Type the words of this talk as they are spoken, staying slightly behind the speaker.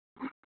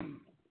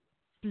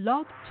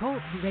Blog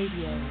Talk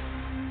Radio.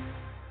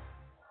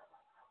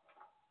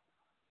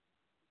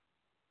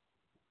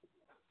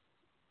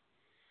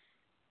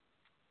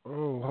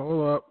 Oh,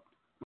 hold up.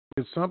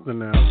 It's something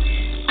now.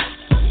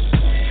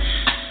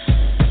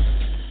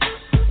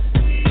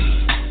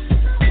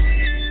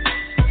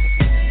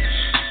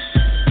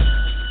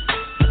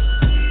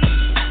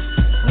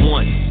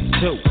 One,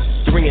 two,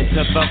 three into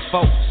the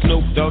four.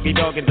 Snoop Doggy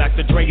Dogg and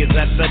Dr. Dre is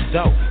at the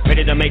door.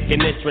 Ready to make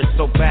an entrance,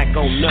 so back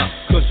on up.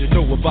 Cause you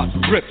know we're about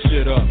to rip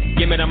shit up.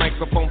 Give me the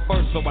microphone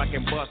first so I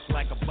can bust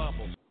like a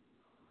bubble.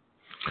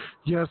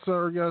 Yes,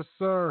 sir. Yes,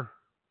 sir.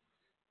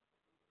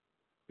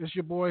 It's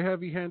your boy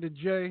Heavy Handed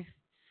J,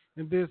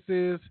 and this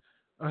is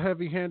a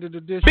Heavy Handed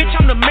edition. Bitch,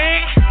 I'm the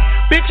man.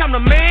 Bitch, I'm the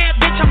man.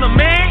 Bitch, I'm the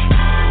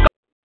man.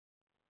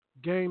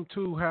 Game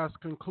 2 has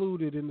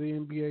concluded in the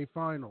NBA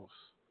Finals.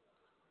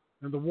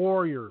 And the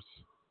Warriors,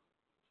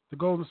 the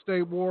Golden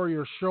State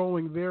Warriors,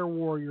 showing their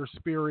warrior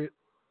spirit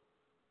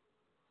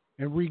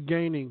and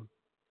regaining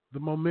the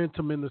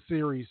momentum in the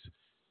series,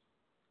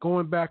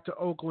 going back to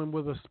Oakland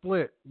with a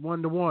split,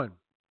 1-1,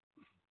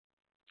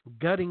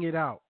 gutting it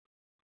out.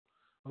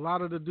 A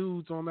lot of the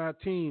dudes on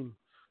that team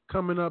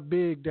coming up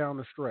big down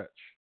the stretch.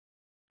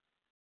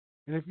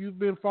 And if you've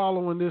been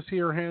following this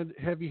here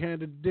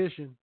heavy-handed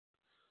edition,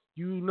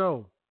 you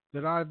know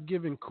that I've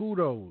given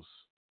kudos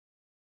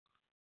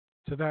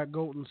to that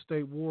Golden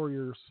State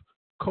Warriors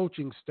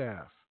coaching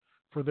staff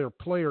for their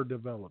player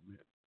development.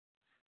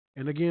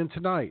 And again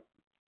tonight,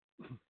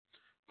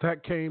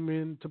 that came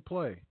into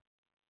play.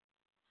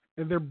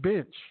 And their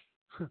bench,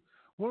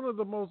 one of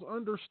the most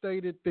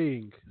understated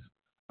things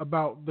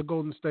about the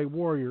Golden State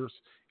Warriors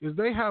is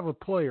they have a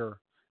player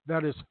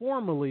that is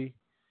formerly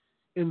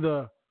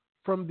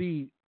from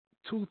the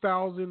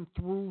 2000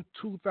 through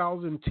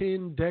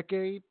 2010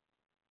 decade,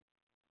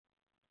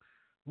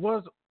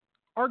 was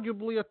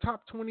arguably a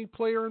top 20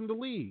 player in the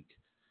league.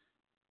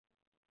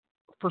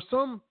 For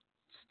some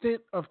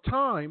stint of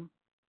time,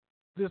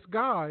 this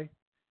guy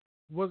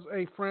was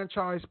a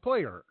franchise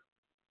player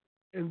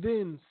and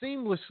then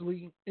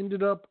seamlessly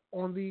ended up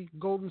on the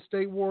Golden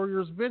State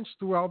Warriors bench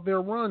throughout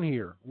their run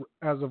here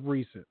as of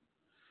recent.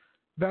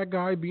 That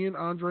guy being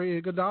Andre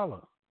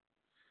Iguodala.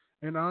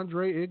 And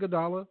Andre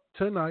Iguodala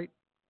tonight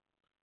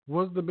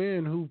was the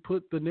man who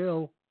put the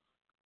nail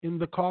in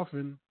the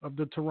coffin of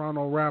the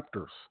Toronto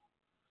Raptors.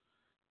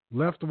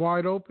 Left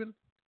wide open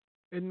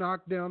and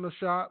knocked down the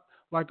shot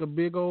like a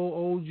big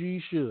old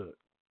OG should.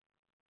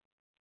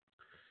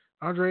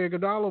 Andre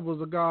Iguodala was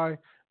a guy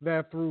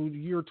that through the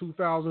year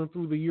 2000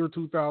 through the year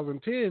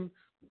 2010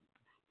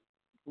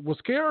 was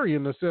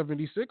carrying the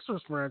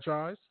 76ers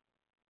franchise,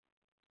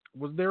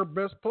 was their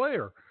best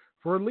player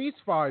for at least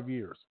 5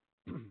 years,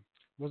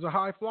 was a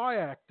high fly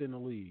act in the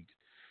league,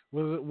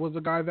 was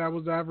a guy that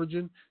was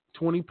averaging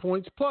 20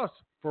 points plus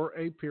for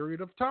a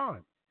period of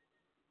time.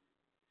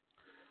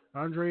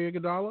 Andre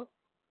Iguodala,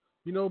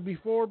 you know,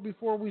 before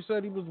we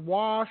said he was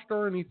washed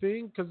or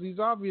anything, because he's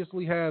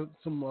obviously had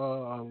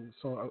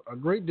a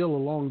great deal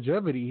of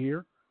longevity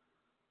here,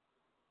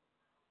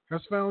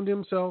 has found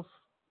himself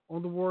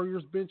on the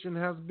Warriors bench and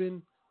has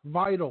been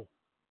vital,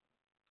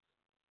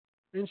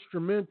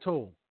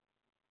 instrumental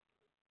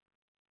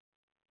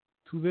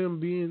to them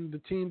being the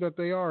team that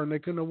they are, and they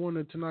couldn't have won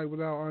it tonight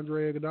without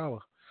Andre Iguodala.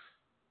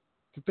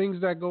 The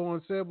things that go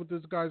unsaid with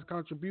this guy's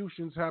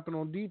contributions happen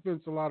on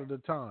defense a lot of the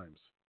times.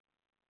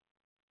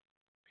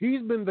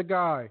 He's been the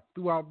guy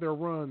throughout their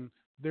run,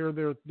 their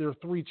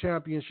 3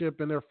 championship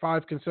and their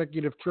 5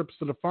 consecutive trips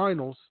to the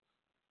finals.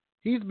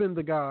 He's been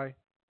the guy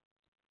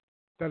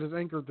that has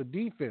anchored the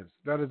defense,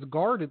 that has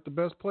guarded the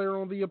best player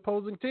on the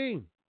opposing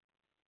team.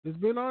 It's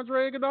been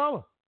Andre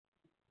Iguodala.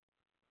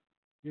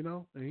 You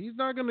know, and he's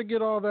not going to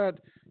get all that.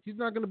 He's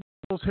not going to be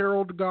the most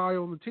heralded guy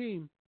on the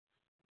team,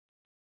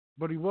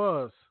 but he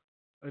was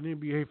an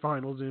NBA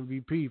Finals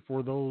MVP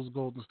for those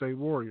Golden State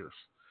Warriors.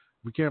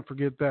 We can't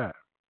forget that.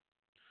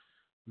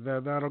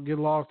 That'll get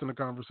lost in the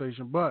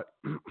conversation. But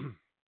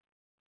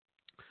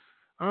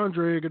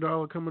Andre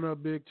Iguodala coming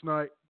up big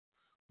tonight.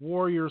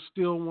 Warriors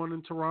still won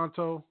in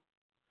Toronto.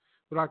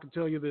 But I can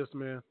tell you this,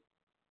 man.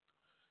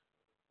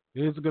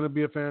 It's going to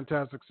be a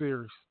fantastic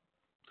series.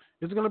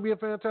 It's going to be a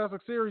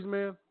fantastic series,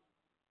 man.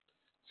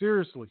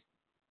 Seriously.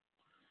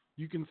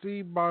 You can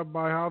see by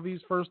how these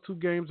first 2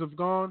 games have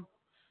gone,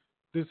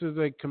 this is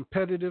a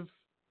competitive.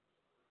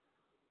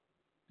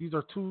 These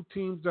are 2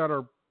 teams that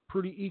are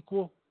pretty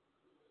equal.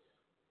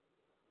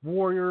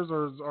 Warriors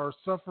are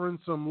suffering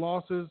some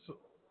losses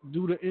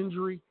due to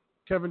injury.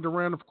 Kevin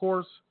Durant, of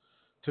course.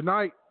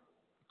 Tonight,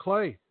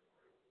 Clay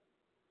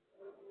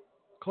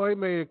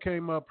may have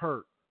came up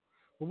hurt.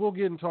 But we'll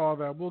get into all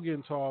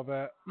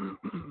that.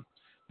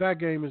 That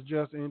game is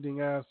just ending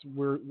as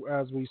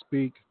we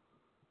speak.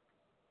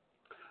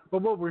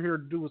 But what we're here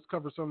to do is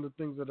cover some of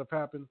the things that have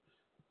happened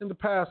in the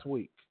past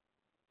week.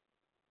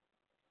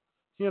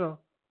 You know,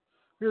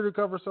 here to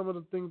cover some of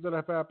the things that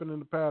have happened in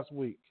the past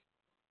week.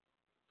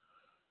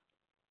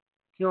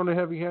 Here on the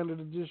Heavy Handed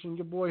edition,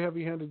 your boy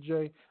Heavy Handed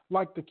J,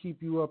 like to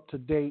keep you up to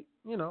date,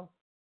 you know,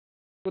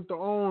 with the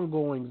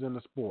ongoings in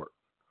the sport.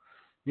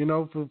 You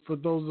know, for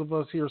those of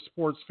us here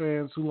sports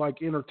fans who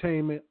like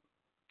entertainment,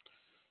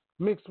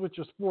 mixed with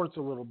your sports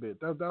a little bit.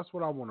 That's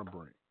what I want to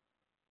bring.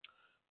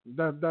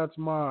 That's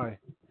my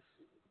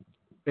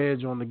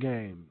edge on the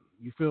game.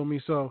 You feel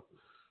me? So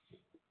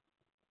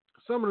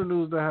some of the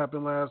news that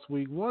happened last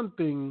week, one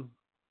thing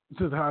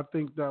that I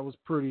think that was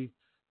pretty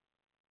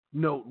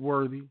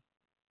noteworthy,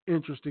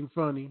 interesting,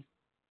 funny.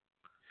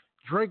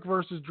 Drake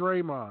versus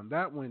Draymond,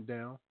 that went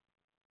down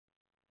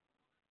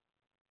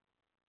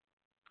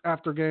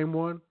after game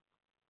one.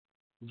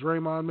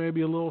 Draymond may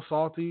be a little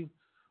salty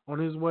on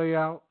his way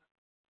out.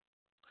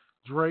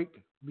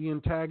 Drake, the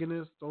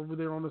antagonist, over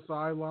there on the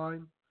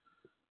sideline,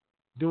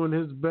 doing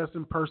his best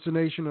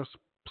impersonation of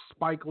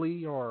Spike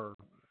Lee or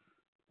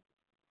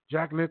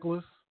Jack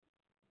Nicklaus.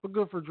 But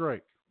good for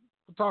Drake.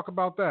 We'll talk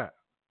about that.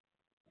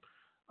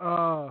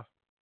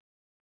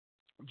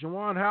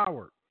 Jawuan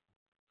Howard,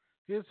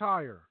 his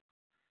hire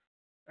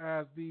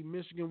as the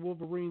Michigan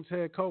Wolverines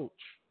head coach.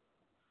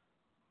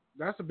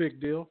 That's a big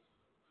deal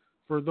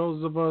for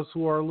those of us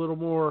who are a little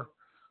more,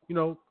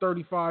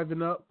 35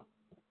 and up.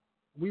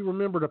 We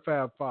remember the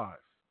Fab Five.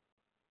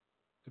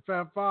 The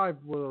Fab Five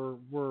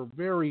were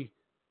very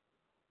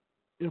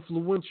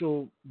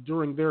influential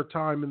during their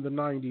time in the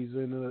 90s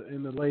and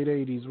in the late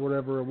 80s,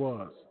 whatever it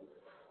was.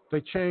 They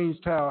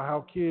changed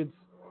how kids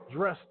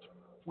dressed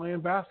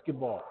playing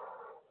basketball.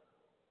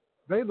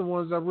 They're the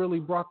ones that really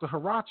brought the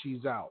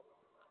Huaraches out,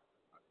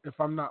 if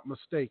I'm not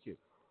mistaken.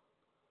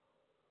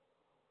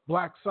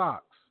 Black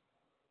socks.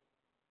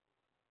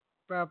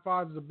 Fab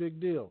Five is a big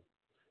deal.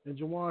 And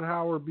Jawuan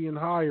Howard being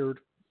hired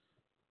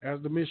as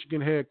the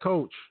Michigan head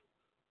coach.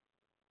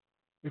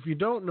 If you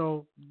don't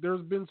know,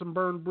 there's been some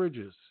burned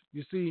bridges.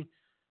 You see,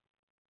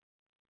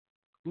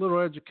 little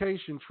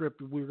education trip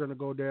that we're going to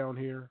go down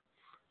here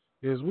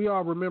is we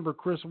all remember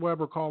Chris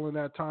Webber calling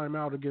that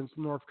timeout against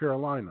North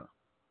Carolina.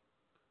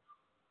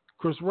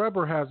 Chris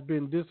Webber has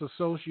been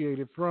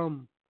disassociated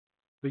from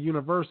the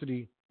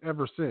university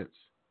ever since.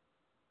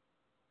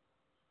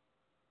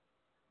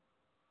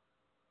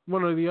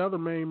 One of the other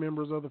main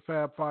members of the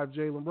Fab Five,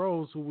 Jalen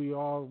Rose, who we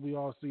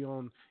all see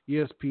on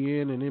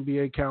ESPN and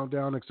NBA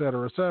Countdown, et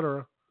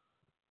cetera,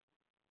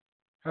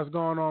 has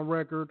gone on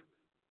record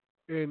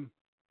and,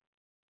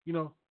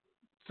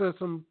 said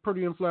some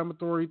pretty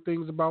inflammatory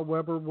things about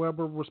Webber.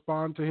 Webber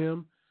responded to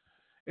him,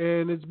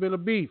 and it's been a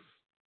beef.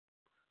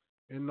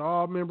 And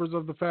all members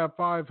of the Fab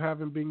Five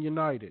haven't been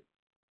united.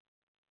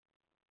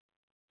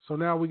 So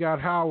now we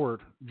got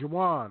Howard,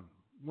 Jawuan,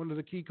 one of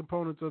the key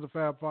components of the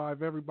Fab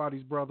Five,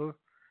 everybody's brother,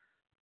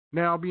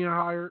 now being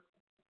hired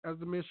as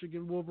the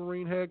Michigan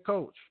Wolverine head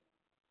coach.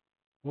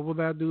 What will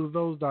that do to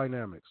those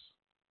dynamics?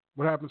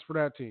 What happens for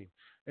that team?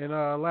 And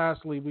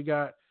lastly, we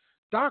got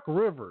Doc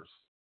Rivers,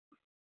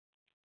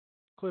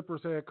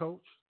 Clippers head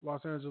coach,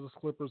 Los Angeles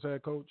Clippers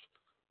head coach,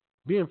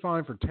 being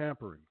fined for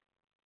tampering.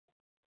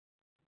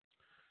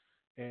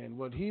 And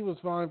what he was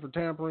fined for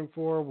tampering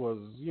for was,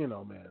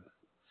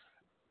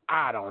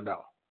 I don't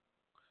know.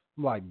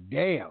 I'm like,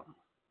 damn.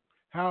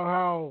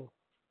 How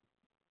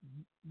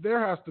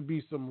there has to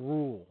be some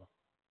rule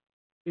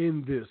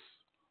in this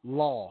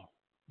law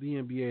the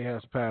NBA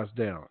has passed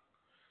down.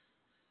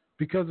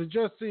 Because it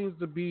just seems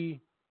to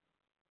be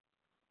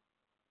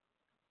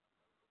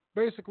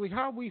basically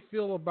how we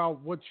feel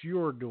about what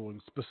you're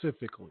doing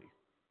specifically.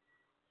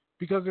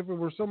 Because if it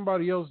were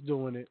somebody else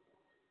doing it,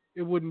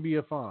 it wouldn't be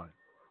a fine.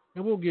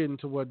 And we'll get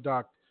into what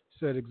Doc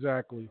said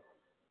exactly.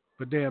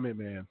 But damn it,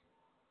 man.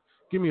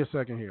 Give me a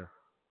second here.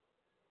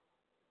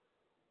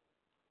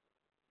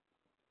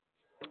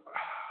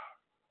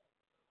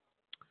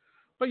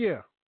 But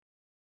yeah.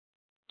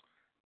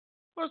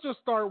 Let's just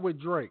start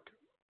with Drake.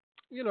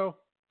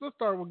 Let's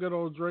start with good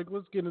old Drake.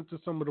 Let's get into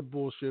some of the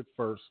bullshit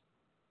first.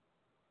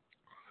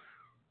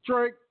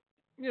 Drake,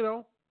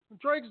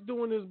 Drake's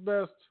doing his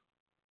best.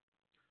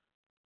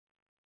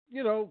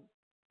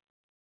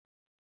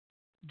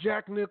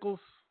 Jack Nicklaus,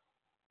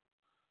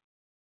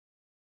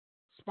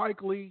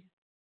 Spike Lee,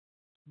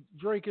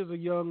 Drake is a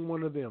young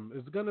one of them.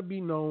 It's going to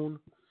be known,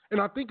 and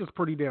I think it's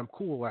pretty damn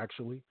cool,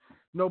 actually.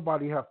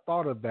 Nobody have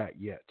thought of that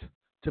yet,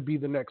 to be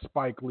the next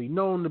Spike Lee,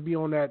 known to be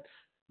on that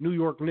New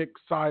York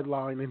Knicks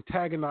sideline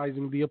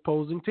antagonizing the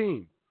opposing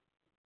team.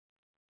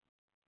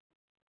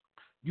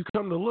 You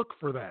come to look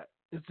for that.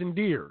 It's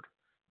endeared.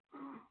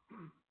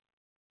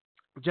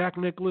 Jack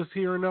Nicklaus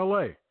here in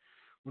L.A.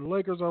 When the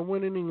Lakers are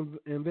winning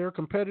and they're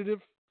competitive,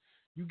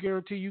 you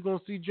guarantee you're going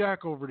to see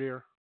Jack over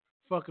there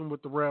fucking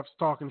with the refs,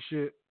 talking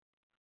shit.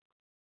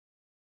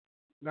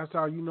 That's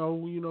how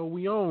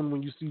we own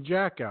when you see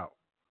Jack out.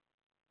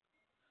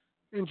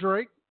 And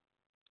Drake,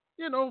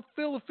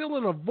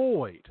 filling a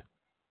void.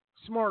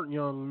 Smart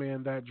young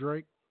man, that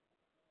Drake.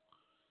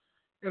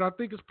 And I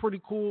think it's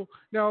pretty cool.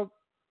 Now,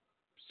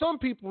 some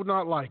people are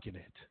not liking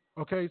it.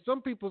 Okay?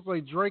 Some people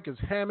say Drake is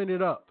hamming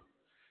it up.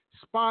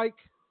 Spike,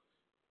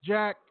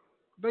 Jack,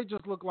 they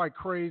just look like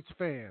crazed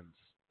fans.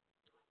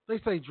 They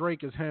say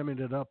Drake is hamming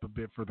it up a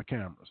bit for the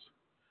cameras.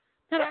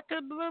 And that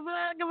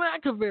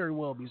could very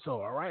well be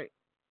so, all right?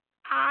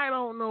 I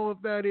don't know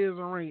if that is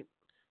or ain't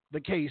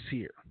the case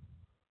here.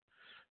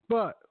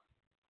 But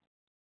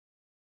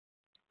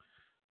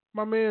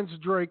my man's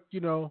Drake,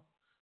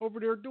 over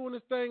there doing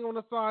his thing on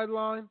the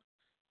sideline.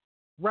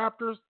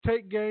 Raptors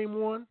take game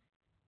 1.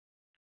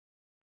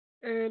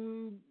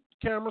 And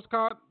cameras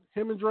caught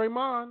him and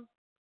Draymond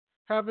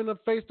having a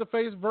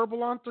face-to-face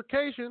verbal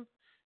altercation,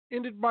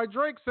 ended by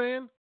Drake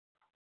saying,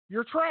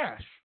 "You're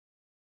trash."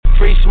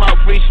 Free smoke,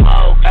 ayy.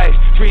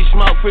 Free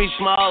smoke,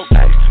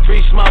 ayy.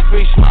 Free smoke,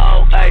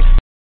 ayy.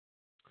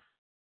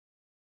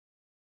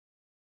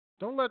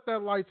 Don't let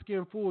that light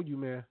skin fool you,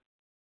 man.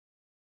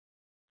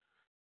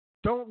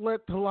 Don't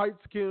let the light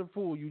skin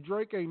fool you.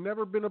 Drake ain't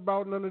never been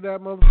about none of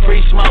that motherfucker.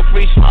 Free smoke,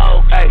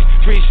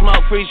 ayy. Free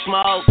smoke,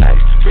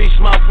 ayy. Free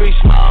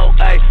smoke,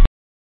 ayy.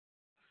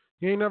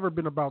 He ain't never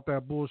been about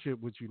that bullshit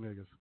with you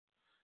niggas.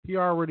 He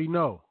already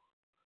know.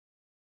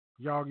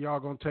 Y'all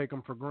gonna take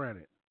him for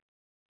granted.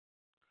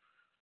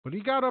 But he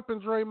got up in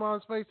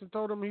Draymond's face and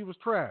told him he was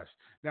trash.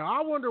 Now,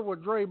 I wonder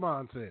what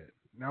Draymond said.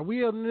 Now,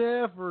 we'll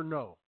never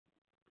know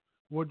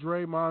what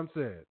Draymond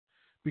said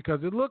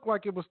because it looked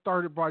like it was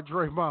started by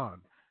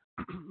Draymond.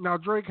 Now,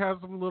 Drake has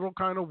some little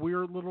kind of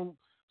weird little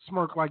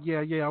smirk like,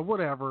 yeah,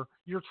 whatever,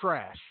 you're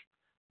trash.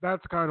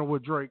 That's kind of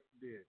what Drake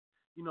did.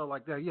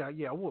 Like that,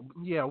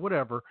 yeah,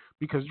 whatever.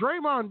 Because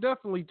Draymond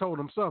definitely told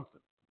him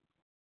something.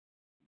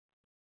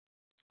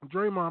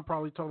 Draymond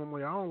probably told him,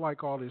 I don't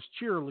like all this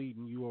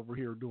cheerleading you over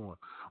here doing.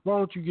 Why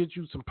don't you get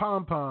you some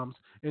pom-poms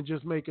and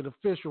just make it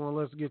official and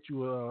let's get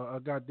you a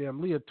goddamn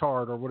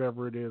leotard or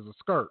whatever it is, a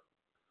skirt.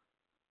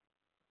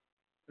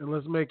 And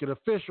let's make it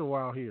official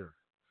out here.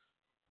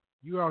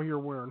 You out here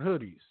wearing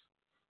hoodies.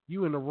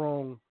 You in the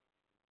wrong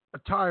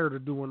attire to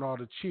doing all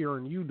the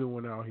cheering you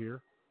doing out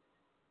here.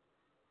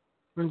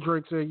 And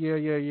Drake said,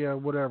 yeah,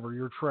 whatever,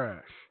 you're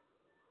trash.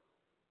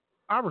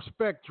 I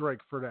respect Drake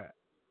for that.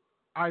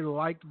 I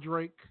like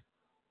Drake.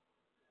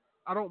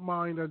 I don't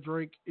mind that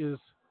Drake is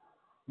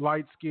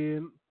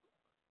light-skinned.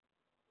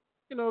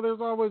 There's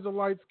always a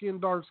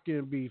light-skinned,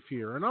 dark-skinned beef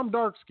here, and I'm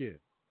dark-skinned.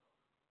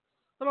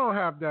 I don't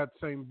have that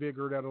same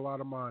vigor that a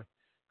lot of my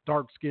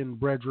dark-skinned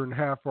brethren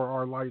have for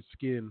our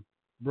light-skinned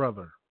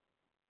brother.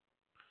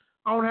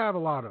 I don't have a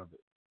lot of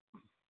it.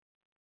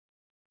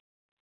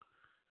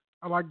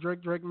 I like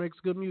Drake. Drake makes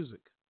good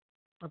music.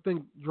 I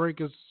think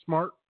Drake is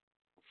smart,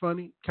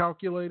 funny,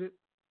 calculated.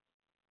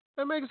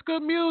 It makes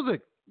good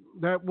music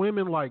that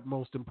women like,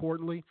 most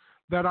importantly,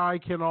 that I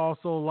can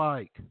also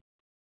like.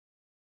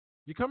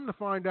 You come to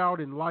find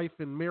out in life,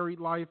 in married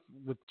life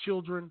with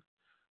children,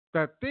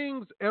 that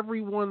things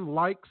everyone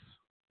likes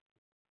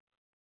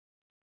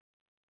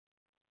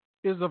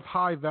is of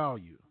high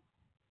value.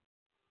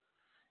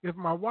 If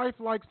my wife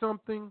likes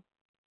something,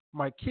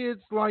 my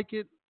kids like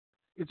it,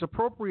 it's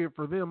appropriate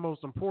for them,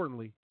 most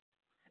importantly,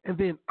 and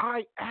then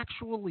I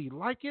actually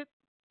like it,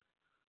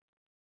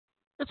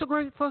 it's a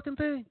great fucking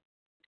thing.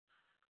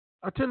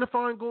 I tend to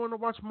find going to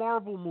watch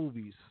Marvel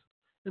movies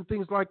and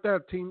things like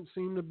that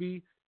seem to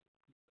be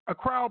a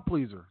crowd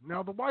pleaser.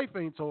 Now, the wife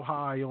ain't so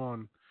high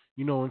on,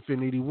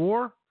 Infinity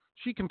War.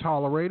 She can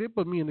tolerate it,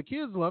 but me and the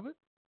kids love it.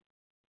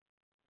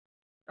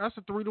 That's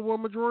a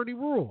 3-1 majority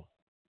rule.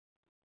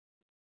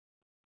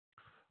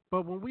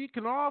 But when we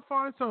can all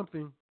find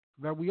something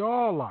that we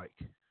all like,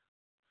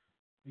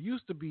 it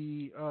used to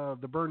be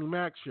the Bernie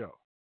Mac show.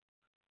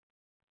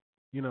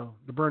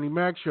 The Bernie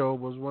Mac show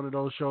was one of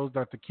those shows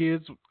that the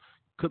kids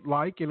could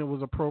like and it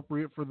was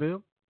appropriate for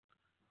them.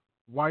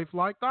 Wife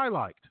liked, I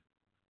liked.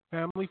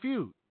 Family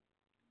Feud.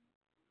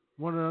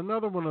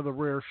 Another one of the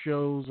rare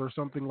shows or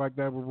something like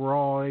that where we're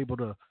all able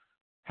to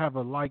have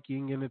a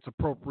liking and it's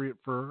appropriate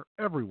for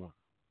everyone.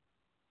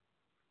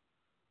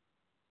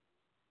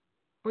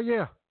 But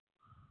yeah,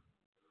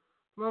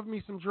 love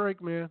me some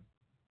Drake, man.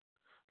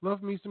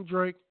 Love me some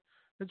Drake.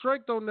 And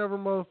Drake don't never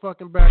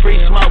motherfucking back free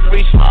down.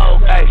 Free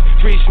smoke,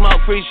 ayy. Free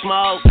smoke,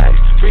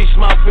 ayy. Free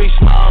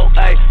smoke,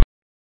 ayy.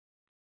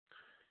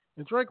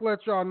 And Drake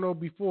let y'all know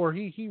before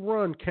he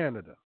run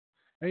Canada.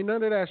 Ain't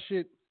none of that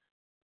shit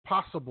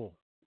possible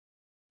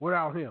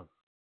without him.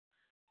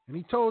 And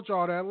he told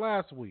y'all that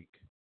last week.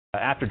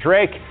 After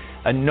Drake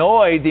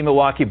annoyed the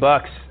Milwaukee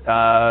Bucks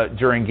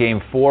during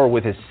Game 4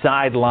 with his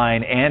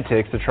sideline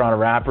antics, the Toronto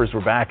Raptors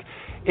were back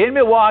in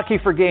Milwaukee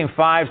for Game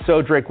 5,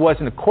 so Drake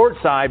wasn't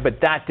courtside, but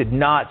that did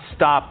not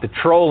stop the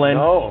trolling.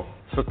 No.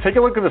 So take a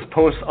look at this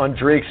post on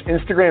Drake's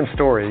Instagram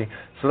story.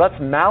 So that's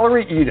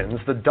Mallory Edens,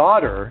 the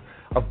daughter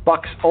of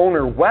Bucks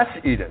owner Wes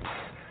Edens.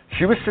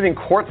 She was sitting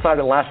courtside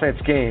at last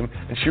night's game,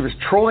 and she was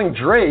trolling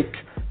Drake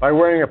by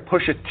wearing a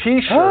Pusha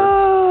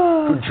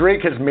T-shirt, who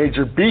Drake has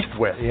major beef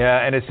with.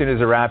 Yeah, and as soon as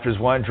the Raptors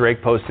won,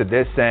 Drake posted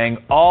this saying,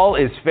 "All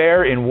is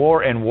fair in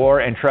war,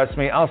 and trust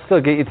me, I'll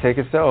still get you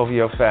tickets to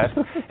OVO Fest."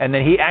 And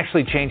then he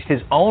actually changed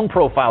his own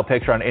profile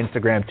picture on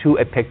Instagram to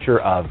a picture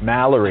of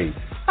Mallory.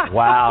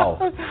 Wow.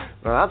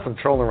 Now that's some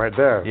trolling right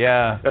there.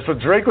 Yeah. So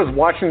Drake was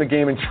watching the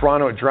game in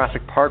Toronto at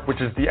Jurassic Park, which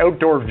is the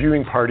outdoor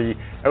viewing party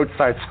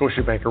outside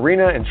Scotiabank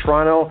Arena in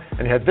Toronto,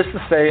 and he had this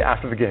to say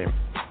after the game.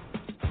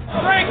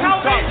 Drake,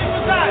 how amazing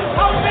was that?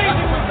 How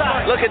amazing was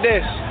that? Look at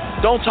this.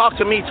 Don't talk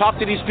to me. Talk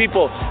to these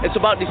people. It's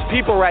about these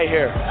people right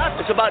here.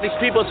 It's about these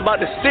people. It's about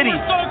the city.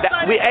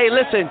 Hey,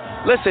 listen.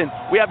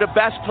 We have the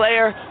best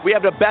player. We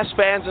have the best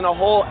fans in the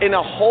whole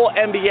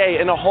NBA,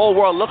 in the whole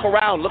world. Look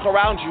around. Look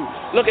around you.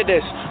 Look at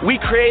this. We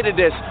created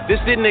this. This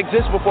didn't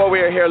exist before we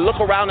were here. Look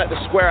around at the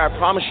square. I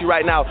promise you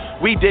right now,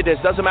 we did this.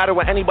 Doesn't matter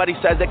what anybody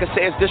says. They can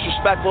say it's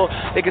disrespectful.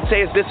 They can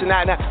say it's this and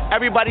that and that.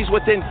 Everybody's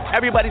within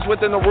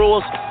the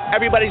rules.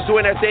 Everybody's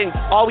doing their thing.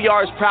 All we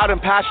are is proud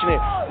and passionate.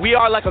 We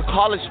are like a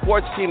college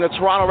sports team. The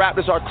Toronto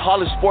Raptors are a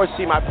college sports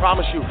team. I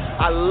promise you.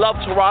 I love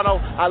Toronto.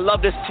 I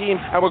love this team,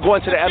 and we're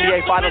going to the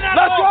NBA Finals.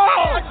 Let's go!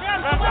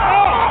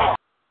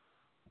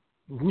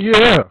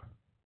 Yeah.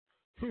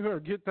 You better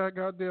get that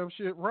goddamn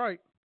shit right.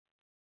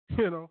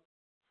 You know,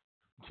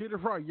 get it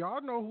right.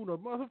 Y'all know who the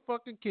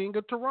motherfucking king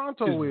of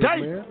Toronto is,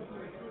 man.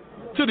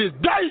 To this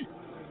day.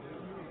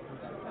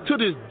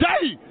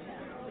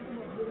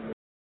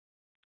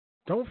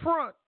 Don't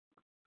front.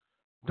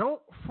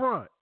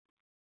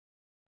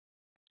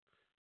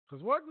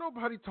 Because wasn't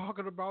nobody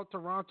talking about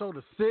Toronto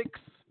the 6?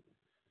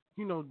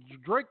 You know,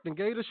 Drake then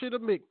gave the shit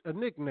a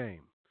nickname.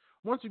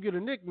 Once you get a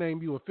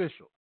nickname, you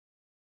official.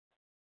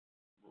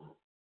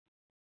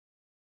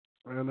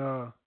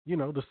 And, you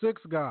know, the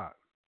 6th guy.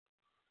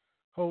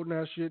 Holding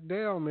that shit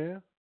down,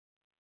 man.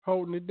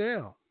 Holding it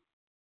down.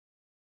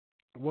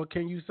 What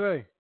can you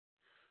say?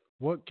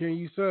 But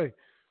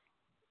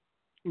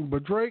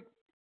Drake,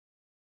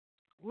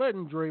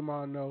 letting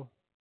Draymond know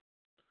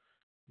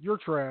you're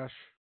trash.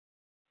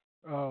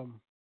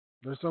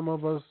 There's some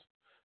of us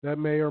that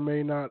may or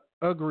may not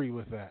agree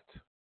with that.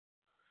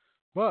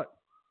 But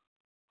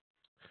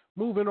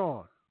moving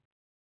on.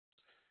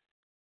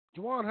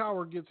 Jawuan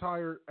Howard gets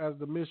hired as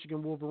the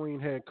Michigan Wolverine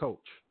head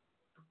coach.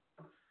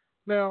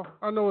 Now,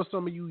 I know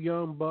some of you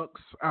young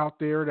bucks out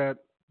there that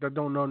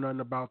don't know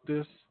nothing about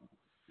this.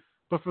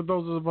 But for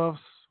those of us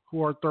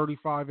who are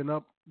 35 and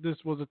up, this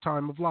was a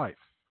time of life.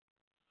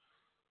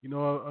 You know,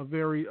 a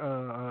very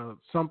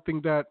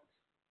something that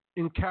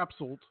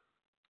encapsulated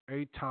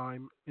a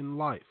time in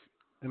life,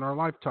 in our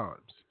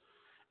lifetimes.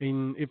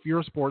 And if you're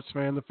a sports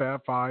fan, the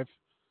Fab Five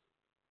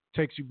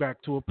takes you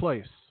back to a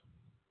place.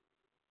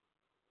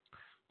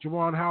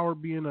 Jawuan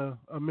Howard being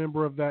a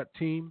member of that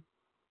team,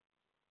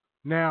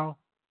 now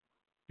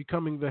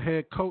becoming the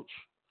head coach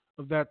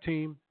of that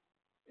team,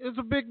 is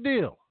a big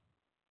deal.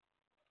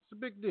 It's a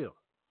big deal.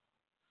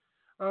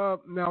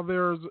 Now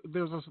there's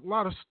a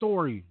lot of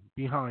story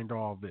behind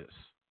all this.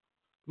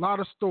 A lot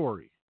of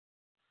story.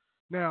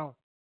 Now,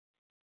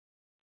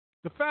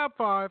 the Fab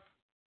Five,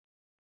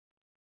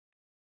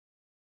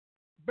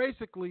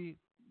 basically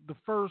the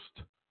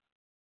first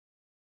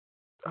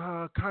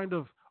kind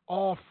of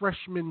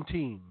all-freshman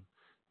team.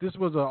 This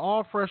was an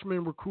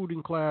all-freshman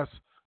recruiting class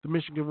the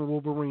Michigan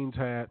Wolverines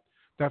had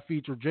that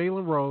featured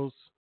Jalen Rose,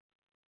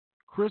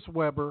 Chris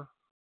Webber,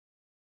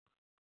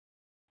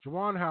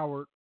 Jawuan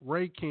Howard,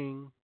 Ray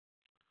King,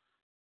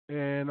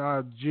 and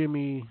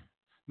Jimmy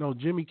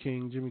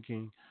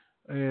King,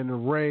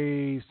 and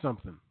Ray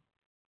something.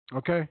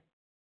 Okay?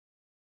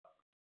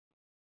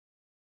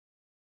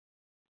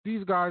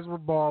 These guys were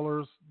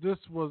ballers. This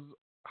was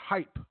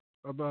hype,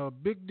 a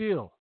big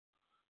deal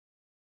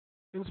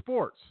in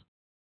sports.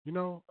 You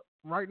know,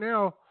 right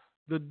now,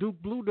 the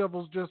Duke Blue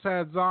Devils just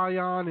had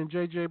Zion and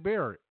J.J.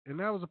 Barrett, and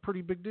that was a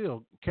pretty big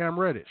deal, Cam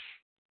Reddish.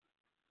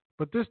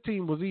 But this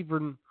team was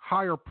even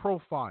higher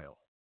profile,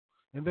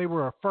 and they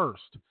were a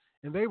first,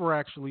 and they were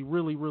actually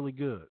really, really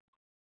good.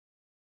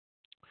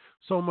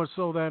 So much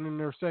so that in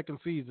their second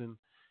season,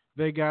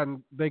 they got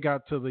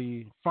to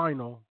the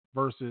final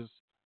versus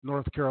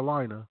North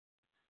Carolina,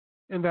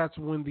 and that's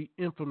when the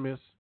infamous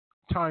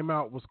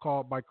timeout was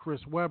called by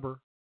Chris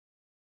Webber,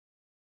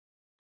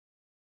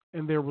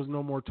 and there was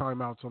no more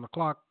timeouts on the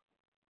clock,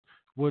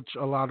 which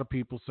a lot of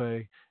people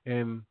say,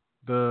 and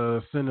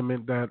the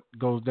sentiment that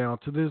goes down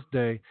to this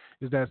day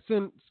is that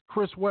since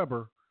Chris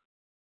Webber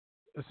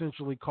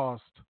essentially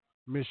cost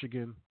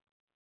Michigan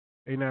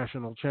a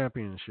national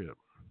championship.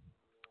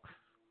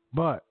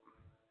 But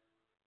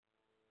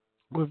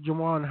with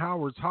Jawuan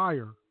Howard's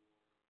hire,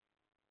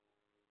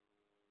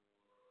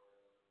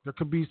 there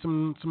could be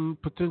some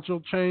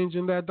potential change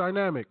in that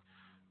dynamic.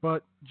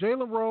 But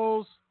Jalen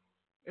Rose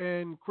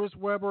and Chris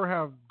Webber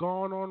have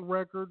gone on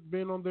record,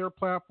 been on their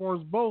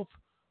platforms. Both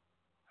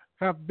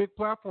have big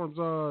platforms.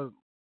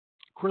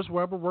 Chris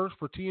Webber works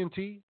for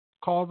TNT,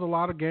 calls a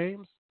lot of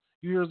games.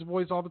 You hear his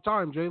voice all the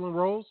time. Jalen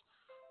Rose,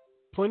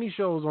 plenty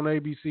shows on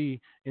ABC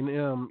and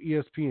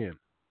ESPN.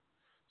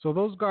 So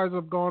those guys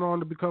have gone on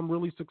to become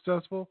really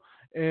successful.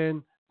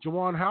 And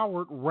Jawuan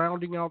Howard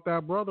rounding out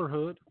that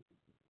brotherhood,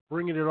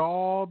 bringing it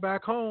all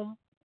back home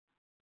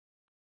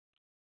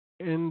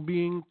and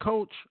being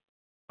coach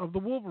of the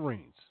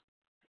Wolverines.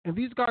 And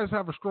these guys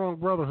have a strong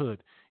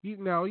brotherhood.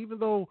 Now, even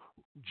though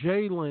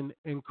Jalen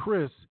and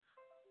Chris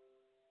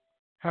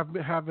has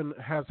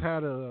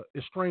had a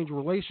estranged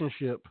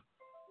relationship,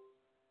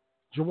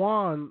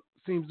 Jawuan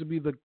seems to be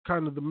the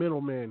kind of the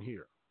middleman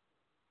here.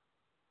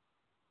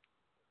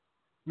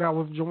 Now,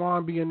 with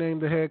Jawuan being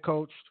named the head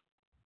coach,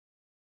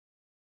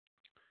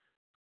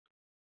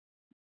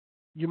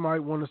 you might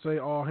want to say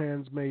all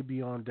hands may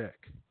be on deck.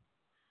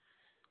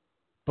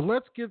 But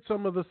let's get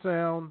some of the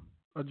sound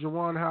of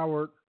Jawuan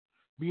Howard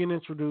being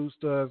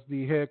introduced as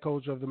the head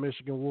coach of the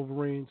Michigan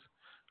Wolverines.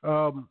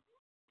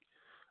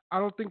 I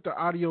don't think the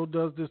audio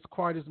does this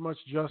quite as much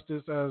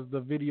justice as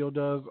the video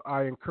does.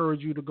 I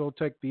encourage you to go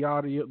take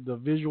the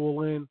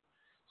visual in.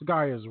 This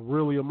guy is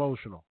really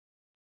emotional.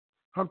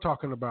 I'm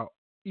talking about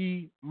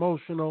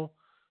emotional.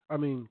 I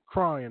mean,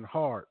 crying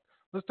hard.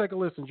 Let's take a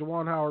listen.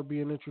 Jawuan Howard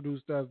being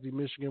introduced as the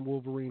Michigan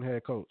Wolverine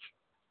head coach.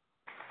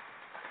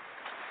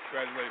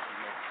 Congratulations,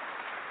 man.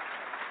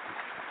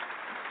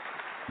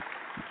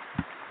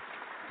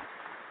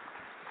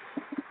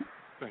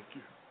 Thank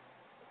you.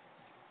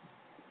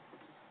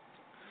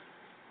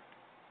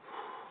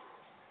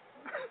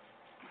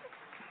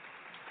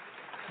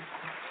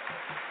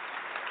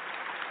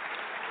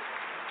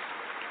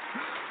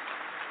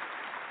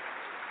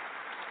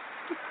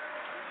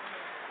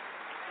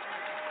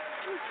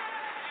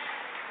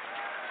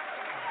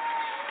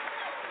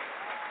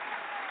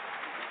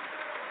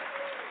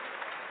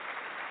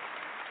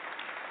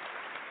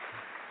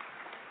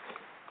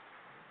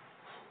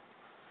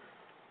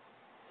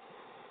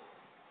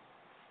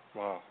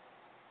 Wow.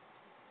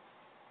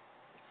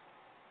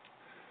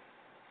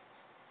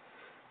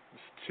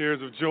 It's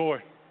tears of joy.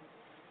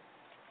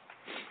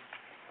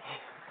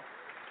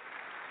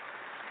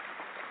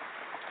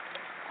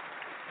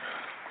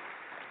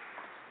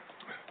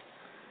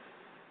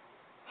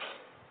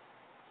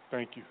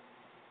 Thank you.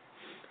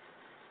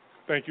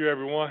 Thank you,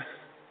 everyone.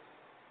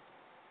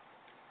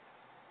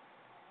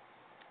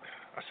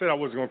 I said I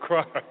wasn't going to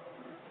cry.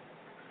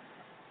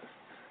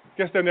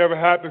 Guess that never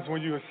happens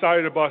when you're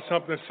excited about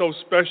something that's so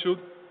special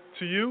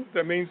to you,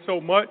 that means so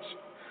much.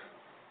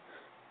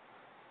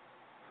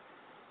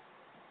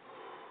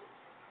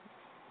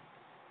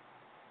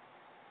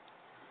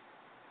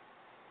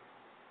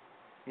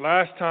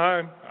 Last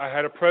time I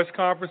had a press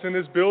conference in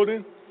this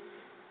building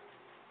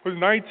was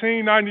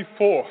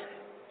 1994.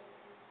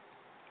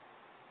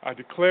 I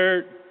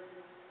declared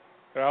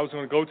that I was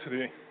going to go to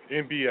the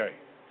NBA.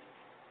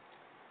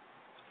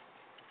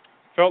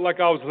 Felt like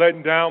I was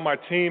letting down my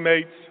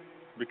teammates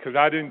because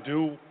I didn't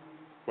do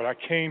what I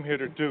came here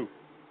to do.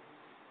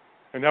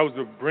 And that was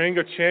to bring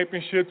a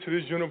championship to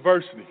this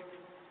university.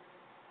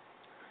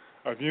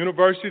 A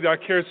university that I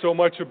care so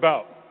much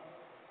about.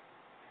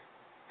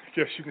 I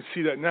guess you can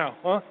see that now,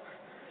 huh?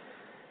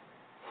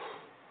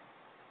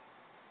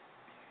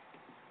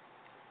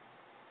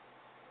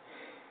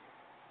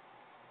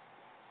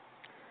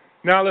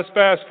 Now let's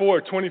fast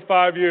forward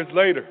 25 years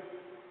later.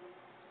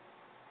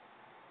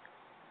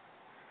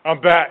 I'm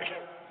back.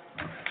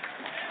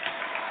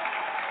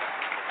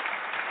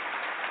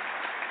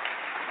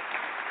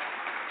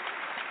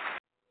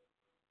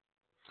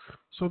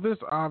 So this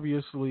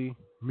obviously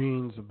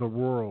means the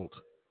world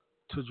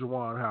to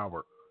Jawuan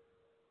Howard.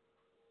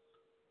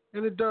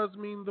 And it does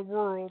mean the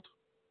world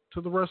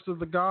to the rest of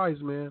the guys,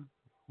 man.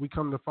 We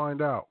come to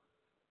find out.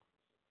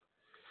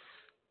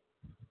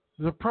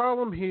 The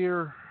problem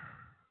here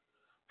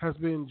has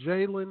been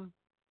Jalen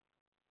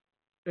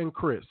and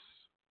Chris.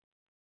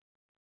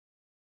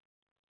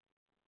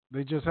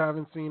 They just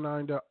haven't seen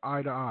eye to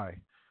eye.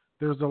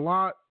 There's a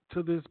lot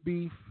to this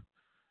beef.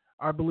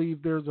 I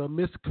believe there's a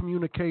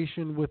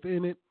miscommunication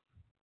within it.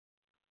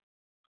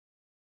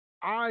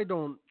 I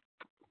don't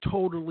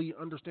totally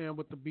understand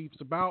what the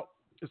beef's about.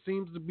 It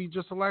seems to be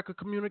just a lack of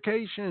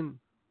communication.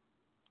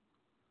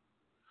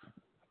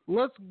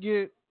 Let's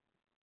get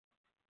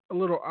a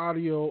little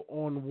audio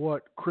on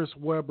what Chris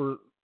Webber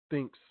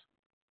thinks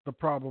the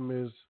problem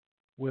is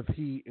with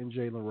he and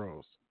Jalen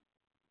Rose.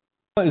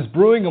 Is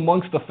brewing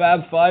amongst the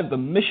Fab Five, the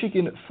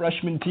Michigan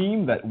freshman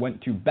team that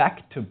went to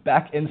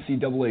back-to-back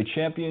NCAA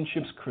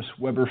championships. Chris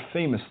Webber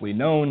famously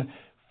known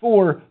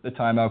for the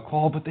timeout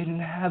call, but they didn't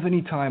have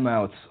any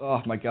timeouts.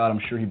 Oh my God,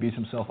 I'm sure he beats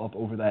himself up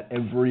over that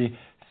every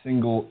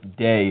single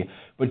day.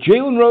 But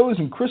Jalen Rose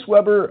and Chris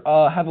Webber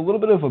have a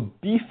little bit of a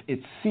beef.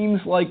 It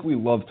seems like we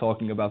love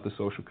talking about the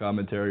social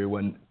commentary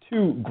when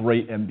two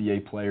great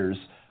NBA players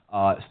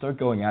start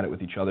going at it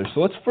with each other. So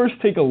let's first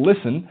take a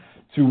listen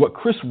to what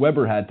Chris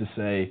Webber had to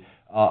say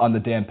on the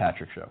Dan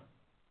Patrick Show.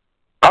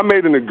 I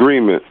made an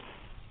agreement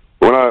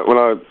when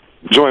I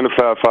joined the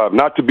Fab Five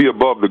not to be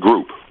above the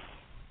group.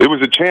 It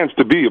was a chance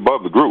to be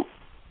above the group.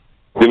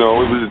 You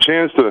know, it was a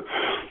chance to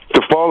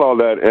follow all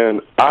that,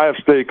 and I have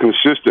stayed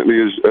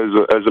consistently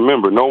as a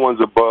member. No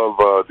one's above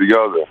the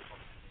other.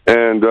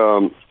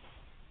 And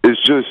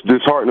it's just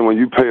disheartening when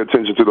you pay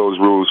attention to those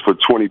rules for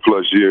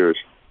 20-plus years.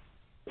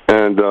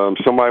 And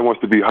somebody wants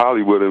to be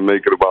Hollywood and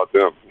make it about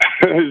them.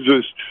 It's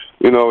just,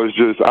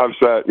 I've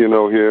sat,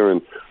 here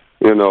and,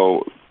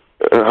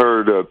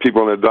 heard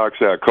people on the dock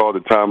say I called the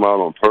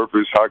timeout on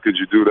purpose. How could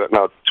you do that?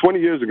 Now, 20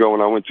 years ago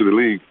when I went to the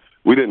league,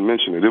 we didn't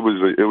mention it. It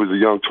was a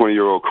young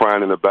 20-year-old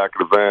crying in the back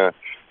of the van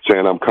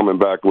saying, I'm coming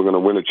back. We're going to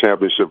win a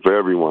championship for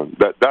everyone.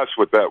 That's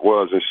what that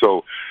was. And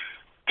so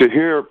to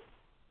hear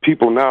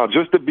people now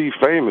just to be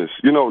famous,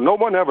 no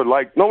one ever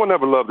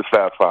loved the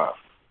Fab Five.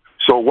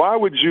 So why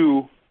would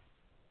you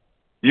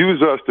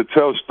use us to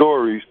tell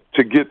stories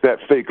to get that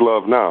fake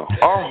love now.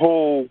 Our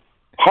whole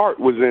heart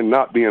was in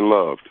not being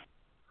loved.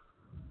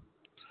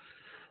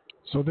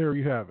 So there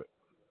you have it.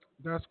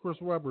 That's Chris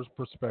Webber's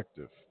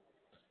perspective.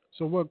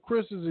 So what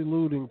Chris is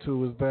alluding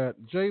to is that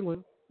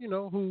Jalen,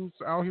 who's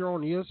out here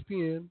on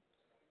ESPN,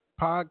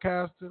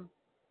 podcasting,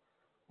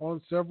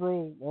 on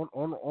several,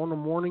 on a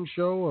morning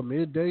show, a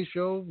midday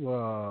show,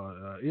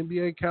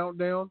 NBA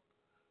Countdown,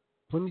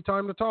 plenty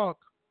time to talk,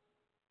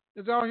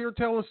 is out here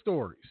telling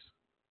stories.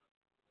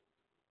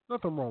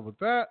 Nothing wrong with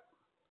that.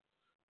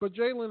 But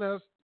Jalen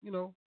has,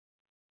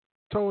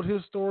 told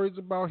his stories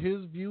about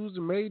his views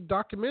and made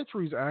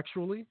documentaries,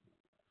 actually,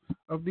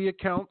 of the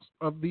accounts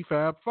of the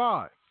Fab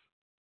Five.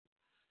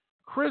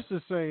 Chris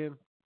is saying,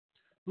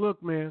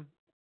 look, man,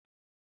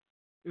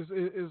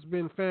 it's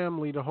been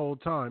family the whole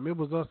time. It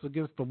was us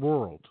against the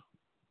world.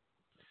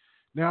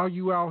 Now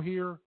you out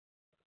here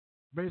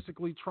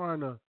basically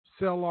trying to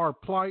sell our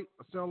plight,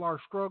 sell our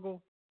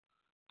struggle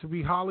to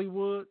be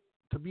Hollywood,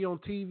 to be on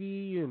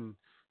TV and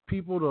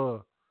people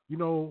to,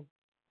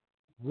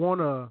 want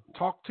to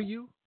talk to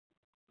you.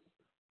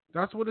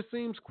 That's what it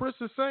seems Chris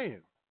is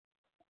saying.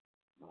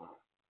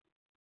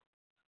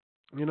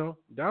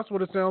 That's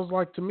what it sounds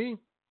like to me.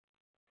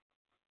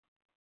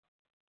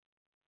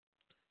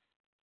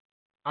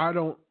 I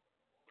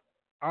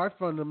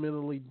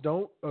fundamentally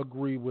don't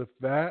agree with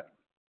that.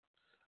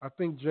 I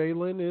think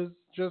Jalen is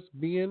just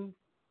being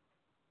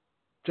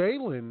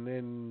Jalen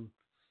and,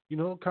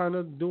 kind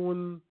of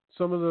doing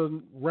some of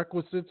the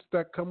requisites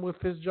that come with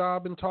his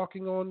job and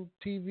talking on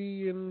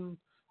TV and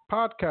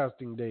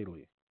podcasting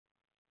daily,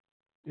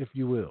 if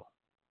you will.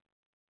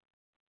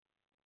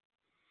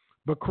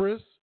 But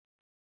Chris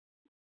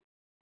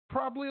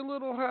probably a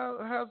little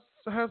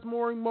has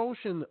more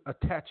emotion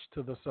attached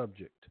to the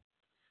subject.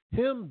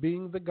 Him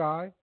being the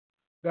guy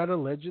that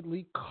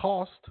allegedly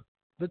cost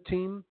the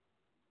team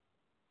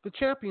the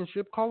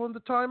championship, calling the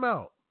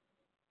timeout.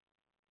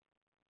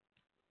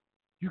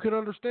 You can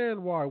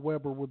understand why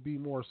Webber would be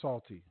more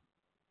salty.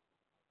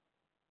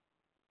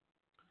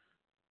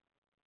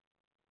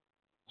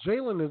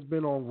 Jalen has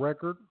been on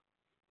record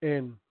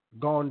and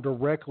gone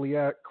directly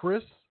at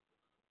Chris.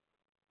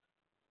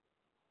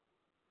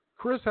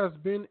 Chris has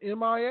been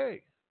MIA.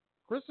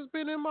 Chris has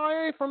been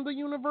MIA from the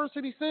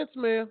university since,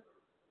 man.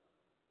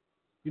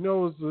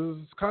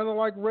 It's kind of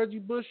like Reggie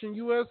Bush and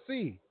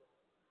USC.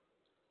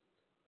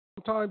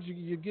 Sometimes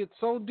you get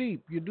so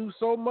deep, you do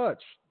so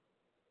much.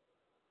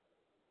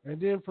 And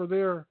then for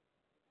their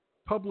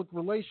public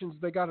relations,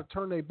 they got to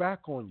turn their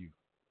back on you.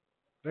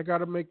 They got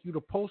to make you the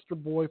poster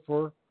boy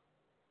for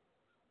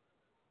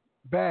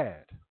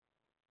bad.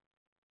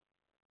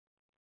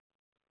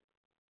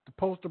 The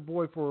poster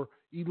boy for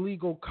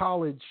illegal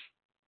college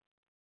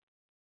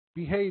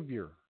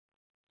behavior,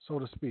 so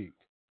to speak.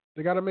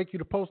 They got to make you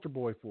the poster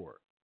boy for it.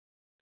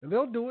 And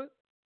they'll do it.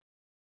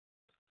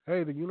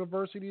 Hey, the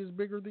university is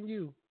bigger than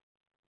you.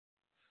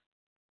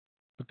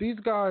 But these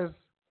guys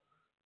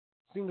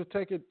seem to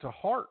take it to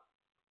heart.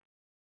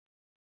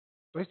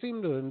 They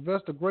seem to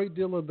invest a great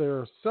deal of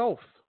their self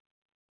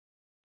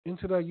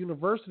into that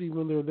university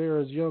when they're there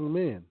as young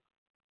men.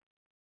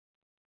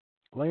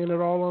 Laying it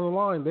all on the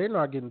line. They're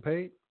not getting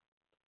paid.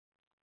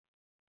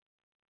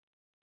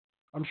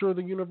 I'm sure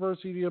the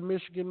University of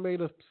Michigan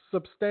made a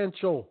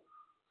substantial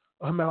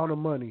amount of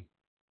money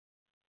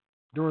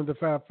during the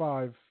Fab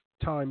Five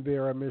time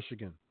there at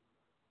Michigan.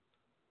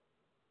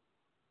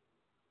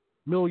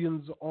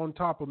 Millions on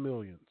top of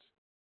millions.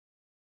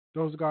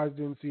 Those guys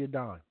didn't see a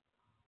dime.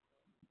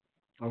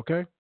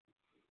 Okay?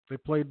 They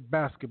played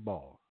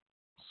basketball,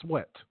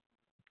 sweat,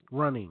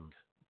 running,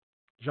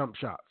 jump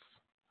shots.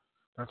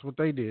 That's what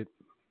they did.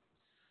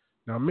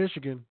 Now,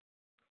 Michigan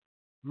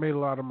made a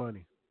lot of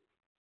money.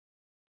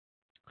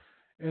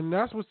 And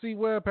that's what C.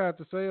 Webb had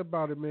to say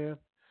about it, man.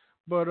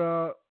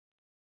 But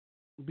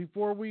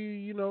before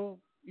we,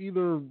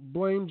 either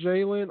blame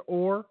Jalen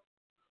or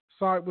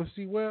side with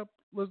C. Webb,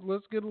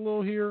 let's get a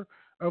little here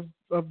of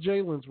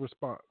Jalen's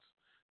response.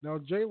 Now,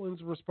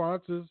 Jalen's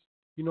response is,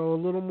 a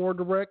little more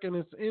direct, and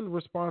it's in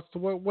response to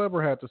what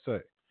Webber had to say.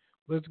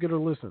 Let's get a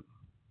listen.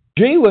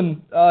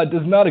 Jalen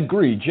does not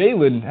agree.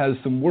 Jalen has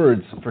some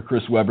words for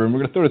Chris Webber, and we're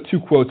going to throw to two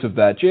quotes of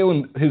that.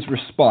 Jalen, his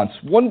response: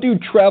 one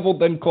dude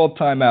traveled, then called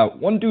timeout.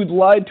 One dude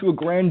lied to a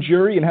grand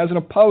jury and hasn't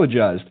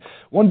apologized.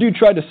 One dude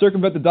tried to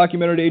circumvent the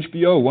documentary to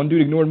HBO. One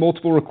dude ignored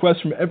multiple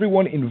requests from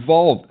everyone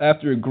involved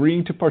after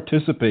agreeing to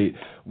participate.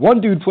 One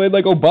dude played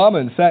like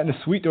Obama and sat in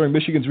a suite during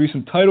Michigan's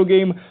recent title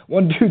game.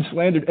 One dude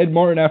slandered Ed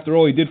Martin after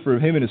all he did for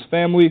him and his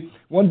family.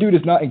 One dude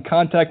is not in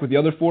contact with the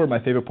other four,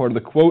 my favorite part of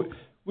the quote,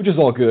 which is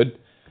all good.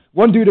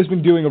 One dude has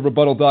been doing a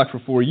rebuttal doc for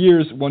 4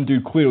 years. One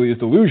dude clearly is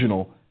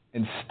delusional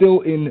and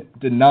still in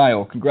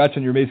denial. Congrats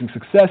on your amazing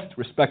success.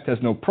 Respect has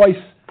no price.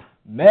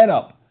 Man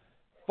up.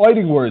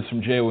 Fighting words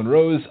from Jalen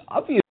Rose.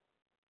 Obvious.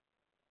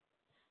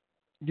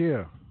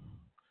 Yeah.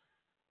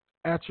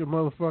 At your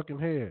motherfucking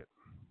head.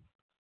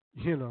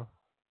 Now,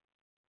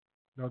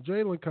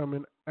 Jalen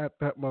coming at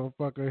that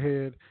motherfucker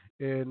head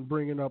and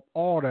bringing up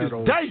all that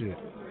old shit.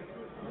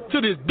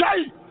 To this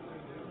day.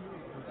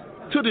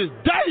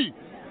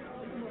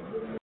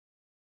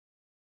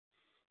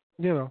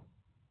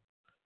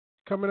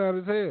 coming at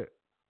his head.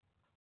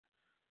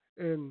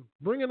 And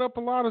bringing up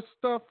a lot of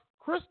stuff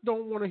Chris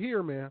don't want to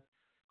hear, man.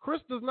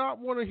 Chris does not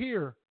want to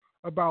hear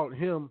about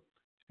him.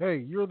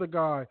 Hey, you're the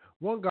guy.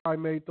 One guy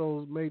made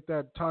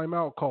that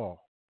timeout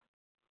call.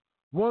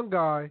 One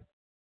guy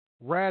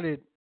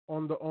ratted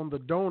on the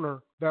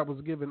donor that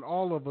was giving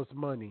all of us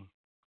money.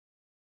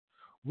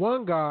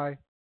 One guy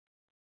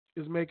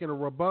is making a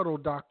rebuttal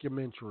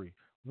documentary.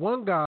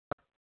 One guy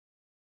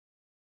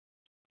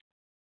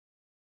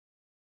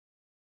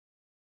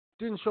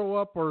didn't show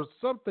up, or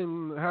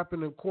something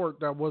happened in court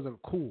that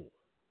wasn't cool.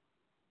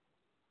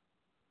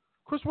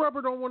 Chris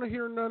Webber don't want to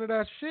hear none of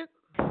that shit.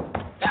 Did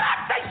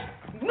I say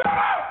no?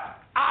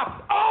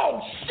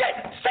 Oh shit!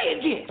 Say it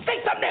again.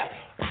 Say something else.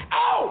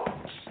 Oh,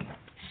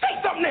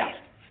 say something else.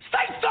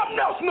 Say something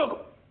else, nigga.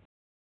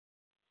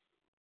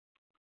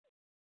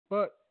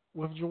 But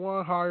with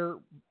Jawuan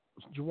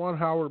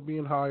Howard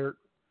being hired,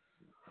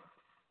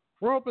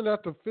 we're hoping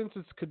that the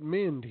fences could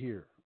mend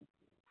here.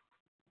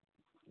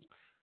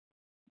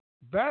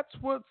 That's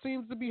what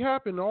seems to be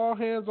happening. All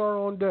hands are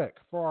on deck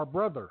for our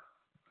brother,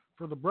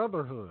 for the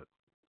brotherhood.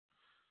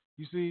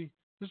 You see,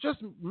 there's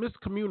just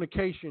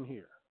miscommunication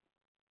here.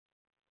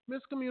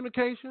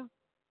 Miscommunication.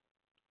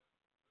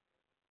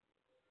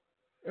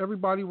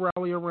 Everybody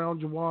rally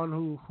around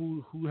Jawuan,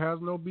 who has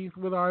no beef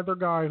with either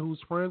guy, who's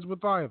friends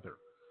with either.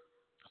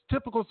 It's a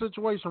typical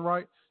situation,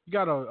 right? You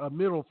got a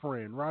middle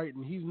friend, right?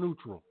 And he's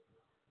neutral.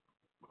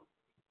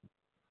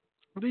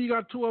 And then you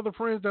got two other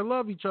friends that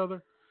love each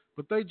other,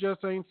 but they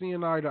just ain't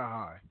seeing eye to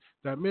eye.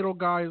 That middle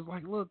guy is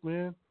like, look,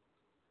 man,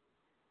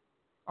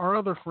 our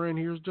other friend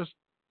here is just,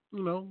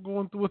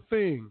 going through a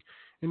thing.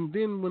 And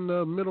then when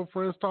the middle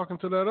friend's talking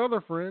to that other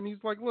friend, he's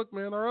like, look,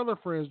 man, our other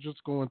friend's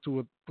just going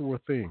through a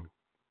thing.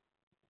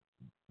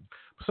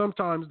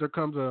 Sometimes there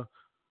comes a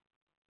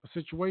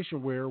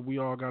situation where we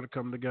all got to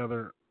come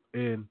together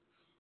and,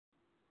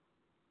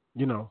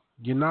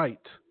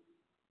 unite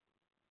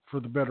for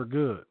the better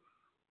good.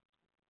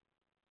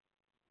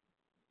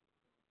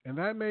 And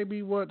that may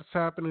be what's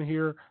happening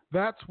here.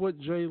 That's what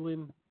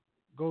Jalen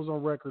goes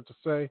on record to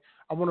say.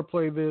 I want to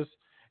play this,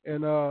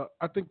 and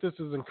I think this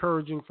is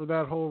encouraging for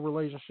that whole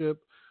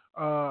relationship.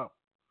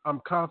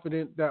 I'm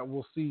confident that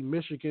we'll see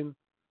Michigan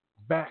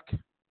back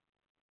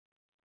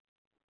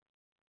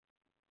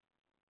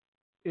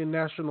in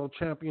national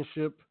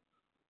championship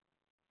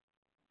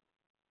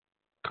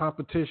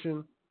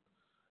competition.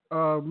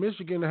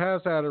 Michigan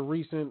has had a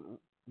recent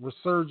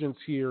resurgence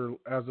here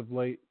as of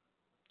late,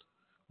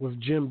 with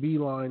Jim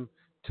Beeline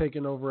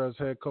taking over as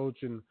head coach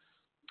and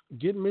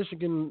getting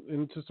Michigan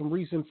into some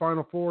recent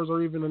Final Fours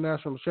or even a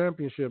national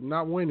championship,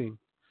 not winning,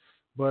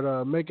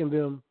 but making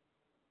them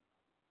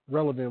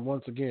relevant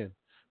once again.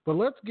 But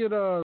let's get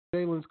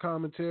Jalen's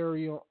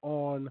commentary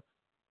on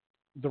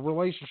the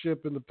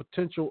relationship and the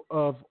potential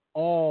of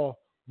all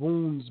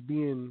wounds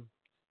being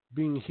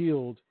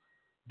healed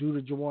due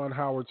to Jawuan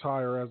Howard's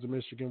hire as the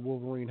Michigan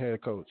Wolverine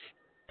head coach.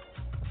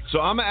 So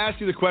I'm going to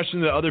ask you the question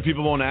that other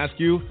people won't ask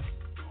you.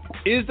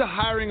 Is the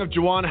hiring of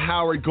Jawuan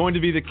Howard going to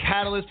be the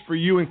catalyst for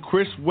you and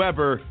Chris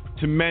Webber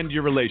to mend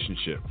your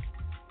relationship?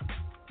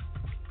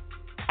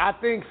 I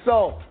think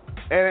so.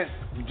 And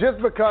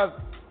just because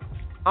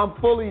I'm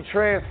fully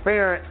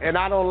transparent and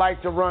I don't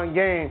like to run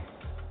games,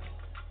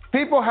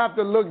 people have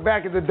to look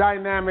back at the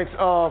dynamics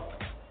of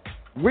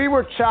we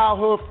were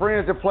childhood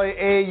friends that played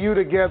AAU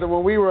together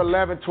when we were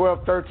 11,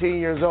 12, 13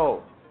 years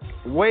old,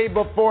 way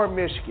before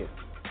Michigan.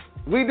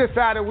 We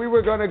decided we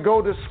were going to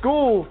go to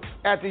school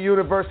at the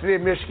University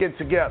of Michigan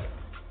together.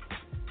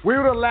 We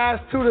were the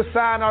last two to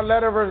sign our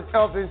letter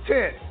of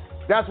intent.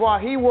 That's why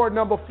he wore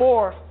number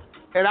 4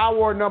 and I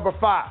wore number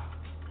 5.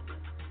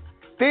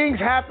 Things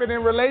happen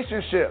in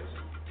relationships,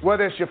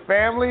 whether it's your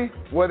family,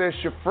 whether it's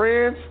your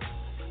friends,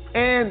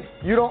 and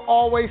you don't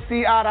always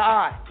see eye to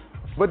eye.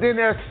 But then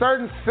there's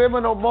certain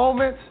seminal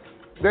moments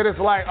that it's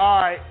like,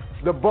 all right,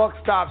 the buck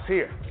stops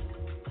here.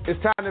 It's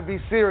time to be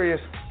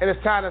serious, and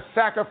it's time to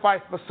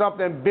sacrifice for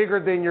something bigger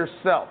than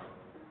yourself.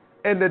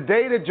 And the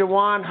day that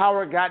Jawuan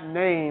Howard got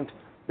named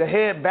the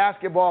head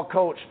basketball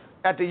coach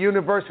at the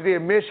University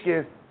of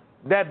Michigan,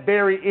 that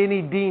buried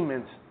any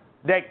demons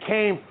that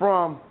came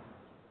from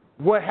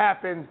what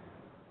happened,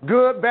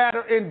 good, bad,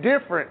 or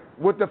indifferent,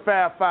 with the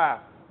Fab Five,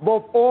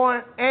 both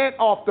on and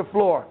off the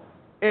floor.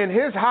 And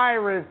his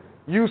hiring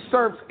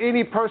usurps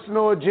any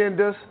personal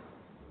agendas,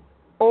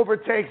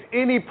 overtakes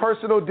any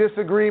personal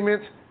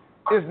disagreements.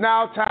 It's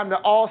now time to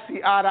all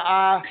see eye to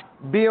eye,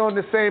 be on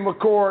the same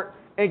accord,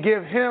 and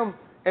give him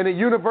and the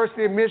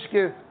University of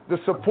Michigan the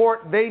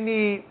support they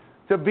need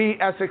to be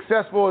as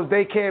successful as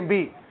they can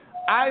be.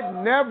 I've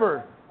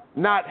never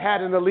not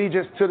had an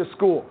allegiance to the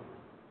school.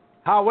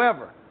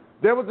 However,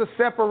 there was a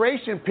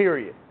separation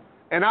period,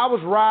 and I was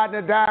riding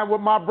or dying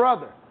with my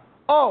brother.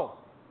 Oh,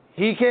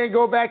 he can't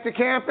go back to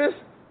campus?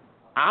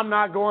 I'm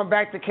not going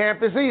back to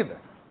campus either.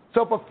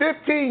 So for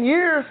 15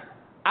 years,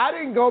 I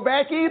didn't go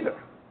back either.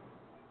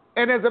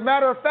 And as a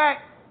matter of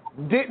fact,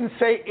 didn't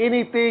say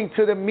anything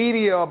to the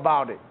media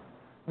about it.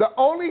 The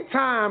only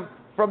time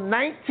from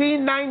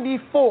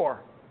 1994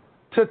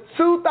 to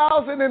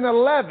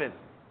 2011,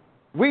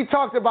 we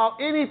talked about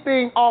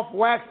anything off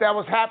wax that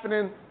was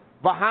happening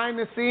behind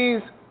the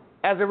scenes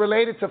as it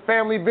related to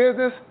family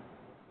business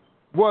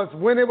was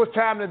when it was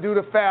time to do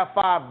the Fab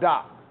Five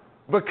doc,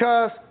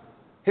 because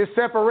his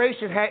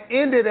separation had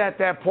ended at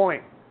that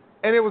point,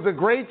 and it was a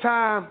great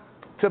time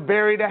to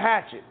bury the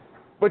hatchet.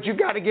 But you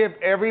got to give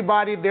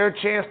everybody their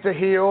chance to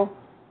heal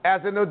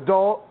as an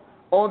adult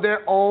on their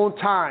own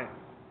time.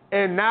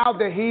 And now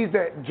that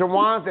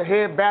Jawuan's the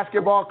head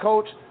basketball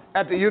coach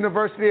at the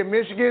University of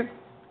Michigan,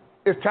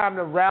 it's time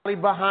to rally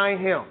behind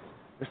him.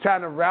 It's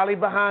time to rally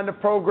behind the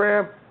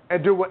program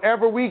and do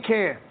whatever we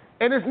can.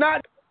 And it's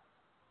not.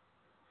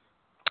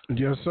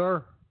 Yes,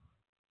 sir.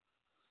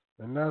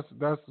 And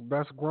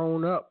that's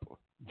grown up,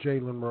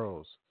 Jalen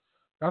Rose.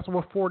 That's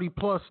what 40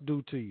 plus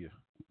do to you.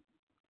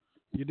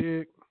 You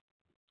dig?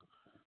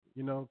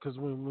 You know, because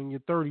when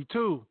you're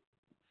 32,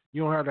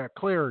 you don't have that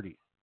clarity.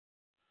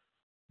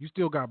 You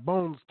still got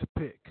bones to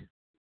pick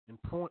and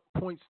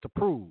points to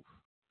prove.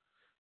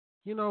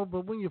 You know,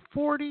 but when you're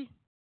 40,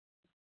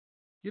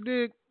 you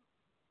dig,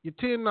 you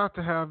tend not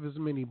to have as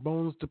many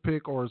bones to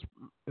pick or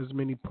as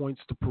many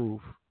points to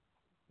prove.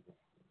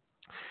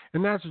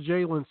 And that's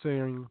Jalen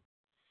saying,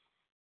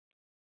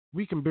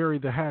 we can bury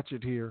the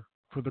hatchet here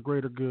for the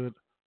greater good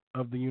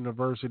of the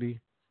university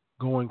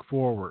going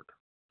forward.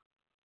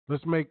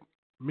 Let's make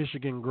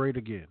Michigan great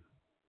again.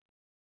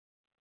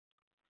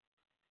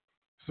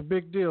 It's a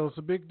big deal. It's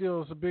a big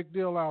deal. It's a big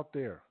deal out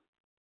there.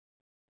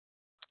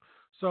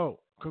 So,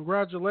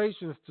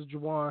 congratulations to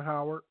Jawuan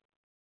Howard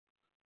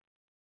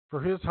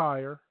for his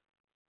hire,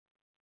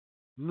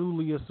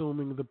 newly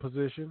assuming the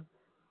position.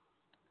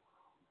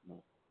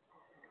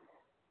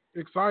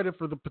 Excited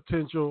for the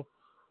potential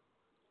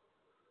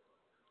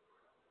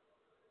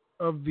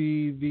of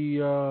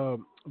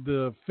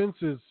the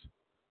fences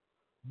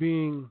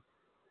being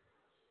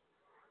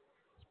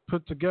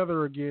put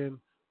together again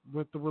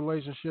with the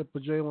relationship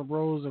of Jalen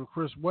Rose and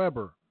Chris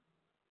Webber.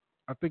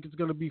 I think it's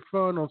going to be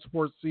fun on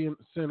Sports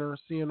Center,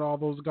 seeing all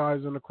those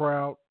guys in the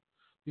crowd.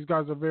 These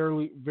guys are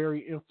very,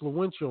 very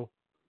influential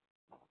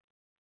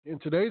in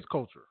today's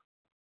culture.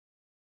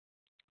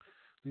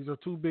 These are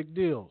two big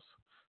deals.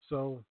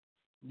 So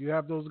you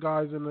have those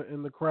guys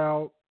in the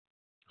crowd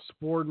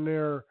sporting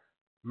their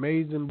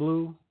maize and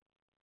blue,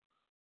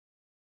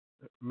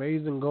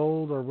 maize and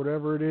gold, or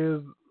whatever it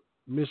is,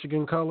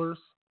 Michigan colors.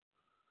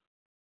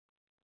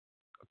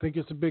 I think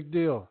it's a big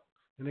deal,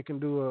 and it can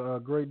do a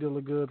great deal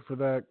of good for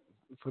that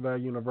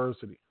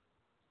university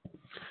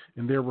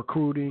and their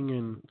recruiting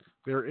and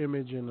their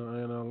image and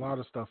a lot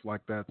of stuff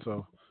like that.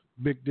 So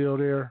big deal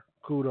there.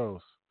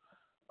 Kudos.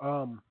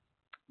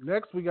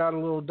 Next, we got a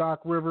little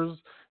Doc Rivers.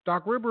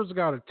 Doc Rivers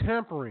got a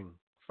tampering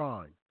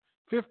fine,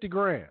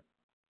 $50,000.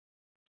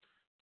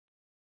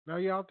 Now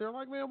you out there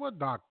like, man, what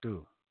Doc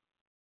do?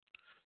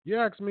 You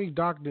ask me,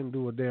 Doc didn't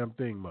do a damn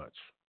thing much.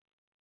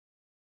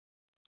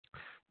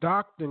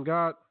 Doc then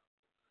got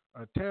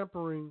a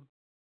tampering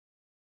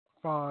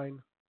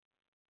fine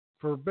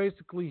for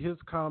basically his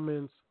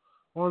comments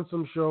on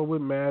some show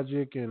with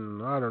Magic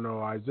and, I don't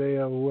know,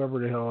 Isaiah, whoever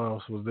the hell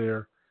else was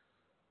there,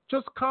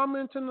 just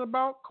commenting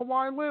about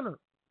Kawhi Leonard.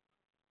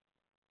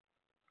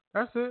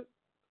 That's it.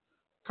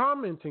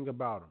 Commenting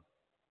about him.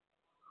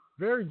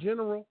 Very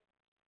general.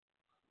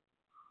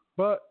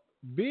 But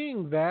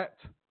being that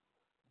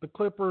the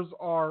Clippers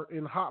are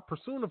in hot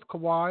pursuit of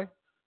Kawhi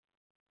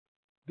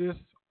this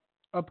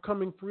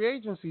upcoming free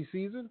agency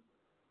season,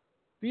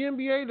 the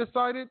NBA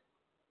decided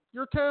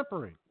you're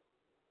tampering.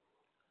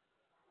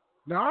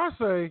 Now I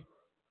say,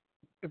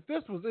 if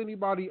this was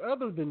anybody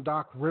other than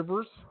Doc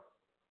Rivers,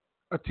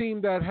 a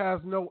team that has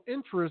no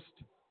interest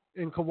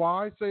in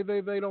Kawhi, say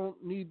they don't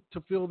need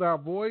to fill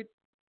that void,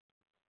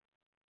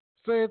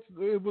 say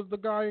it was the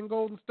guy in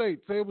Golden State,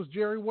 say it was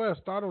Jerry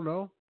West, I don't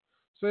know,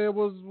 say it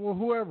was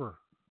whoever,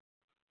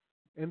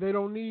 and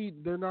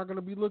they're not going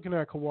to be looking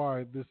at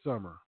Kawhi this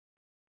summer.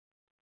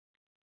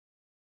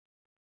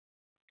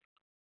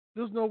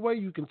 There's no way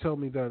you can tell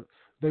me that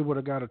they would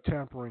have got a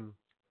tampering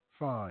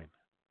fine.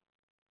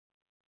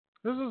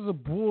 This is a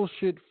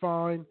bullshit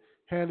fine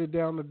handed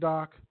down to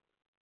Doc.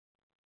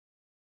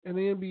 And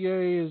the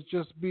NBA is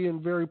just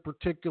being very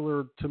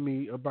particular to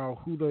me about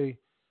who they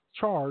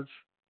charge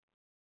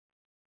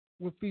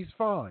with these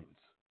fines.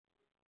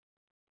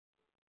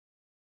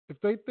 If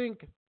they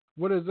think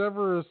what is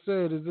ever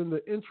said is in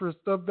the interest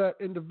of that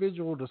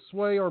individual to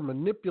sway or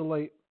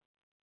manipulate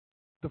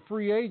the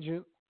free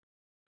agent,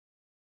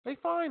 they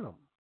fine them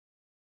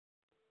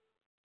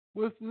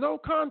with no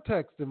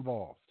context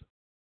involved.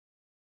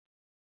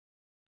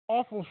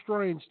 Awful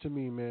strange to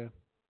me, man.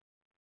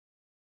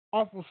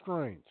 Awful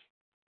strange.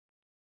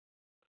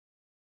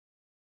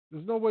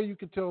 There's no way you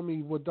can tell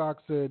me what Doc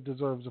said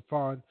deserves a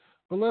fine.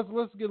 But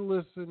let's get a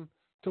listen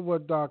to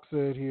what Doc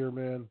said here,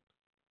 man.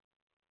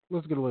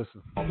 Let's get a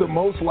listen. The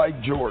most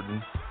like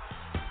Jordan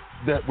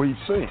that we've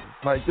seen.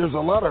 Like, there's a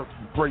lot of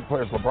great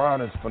players.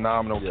 LeBron is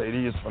phenomenal.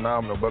 KD is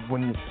phenomenal. But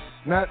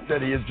not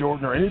that he is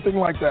Jordan or anything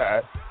like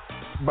that,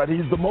 but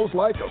he's the most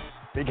like him.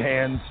 Big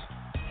hands,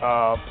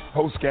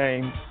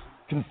 post-game,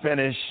 can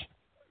finish,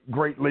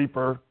 great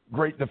leaper,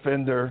 great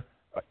defender,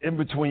 in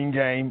between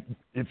game.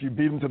 If you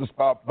beat him to the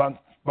spot,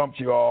 bumps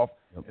you off,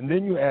 and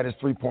then you add his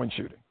 3-point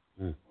shooting.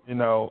 You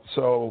know,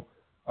 so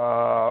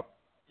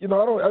you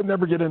know, I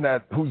never get in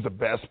that who's the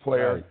best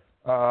player.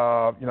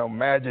 Right. You know,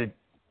 Magic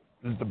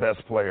is the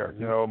best player.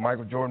 You know,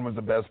 Michael Jordan was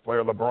the best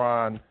player,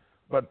 LeBron,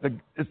 but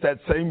it's that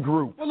same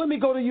group. Well, let me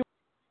go to you.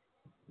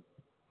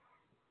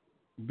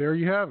 There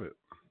you have it.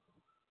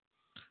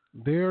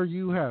 There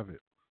you have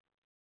it.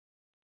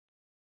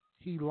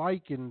 He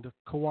likened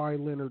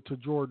Kawhi Leonard to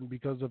Jordan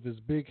because of his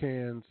big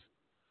hands,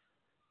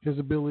 his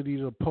ability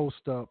to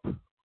post up,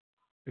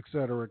 et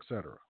cetera, et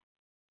cetera.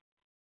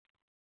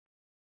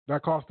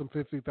 That cost him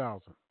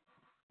 $50,000.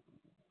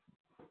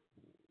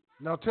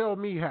 Now tell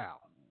me how.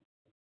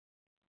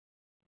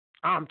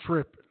 I'm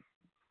tripping.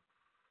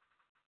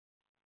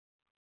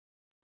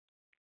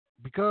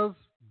 Because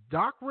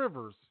Doc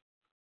Rivers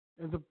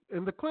and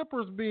the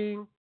Clippers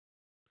being,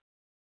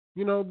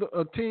 you know,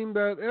 a team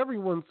that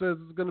everyone says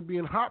is going to be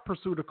in hot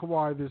pursuit of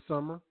Kawhi this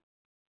summer.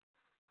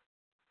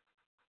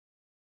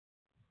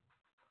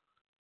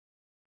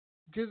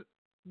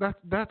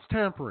 That's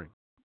tampering.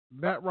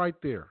 That right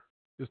there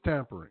is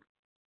tampering.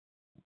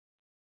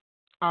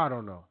 I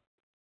don't know.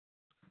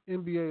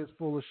 NBA is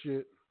full of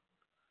shit.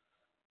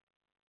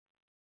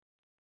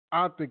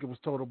 I think it was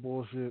total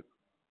bullshit.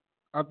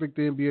 I think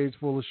the NBA is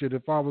full of shit.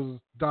 If I was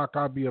Doc,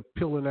 I'd be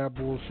appealing that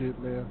bullshit,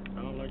 man.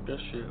 I don't like that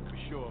shit for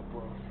sure,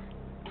 bro.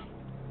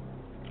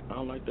 I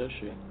don't like that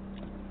shit.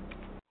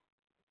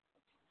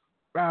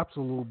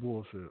 Absolute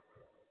bullshit.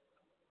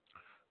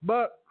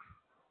 But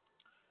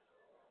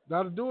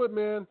that'll do it,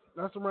 man.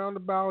 That's around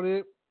about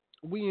it.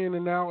 We in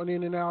and out and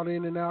in and out,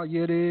 in and out.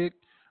 Yeah, dig.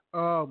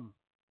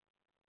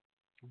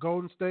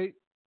 Golden State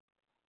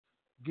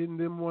getting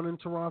them one in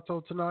Toronto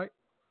tonight.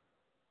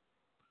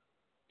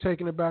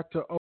 Taking it back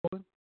to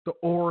Oakland, the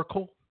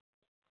Oracle.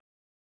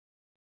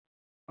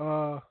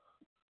 With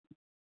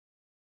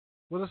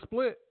a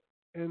split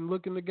and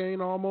looking to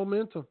gain all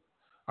momentum.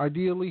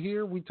 Ideally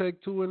here, we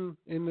take two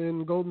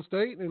in Golden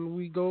State and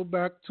we go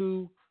back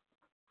to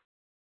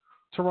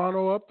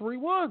Toronto up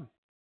 3-1.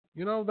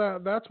 You know,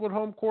 that's what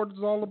home court is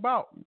all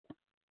about.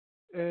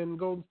 And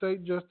Golden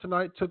State just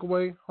tonight took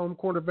away home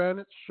court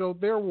advantage, showed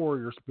their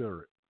warrior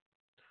spirit.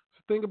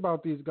 So think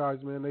about these guys,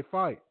 man. They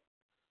fight.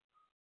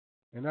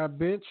 And that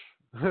bench,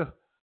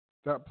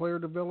 that player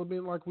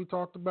development like we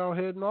talked about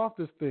heading off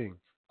this thing.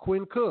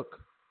 Quinn Cook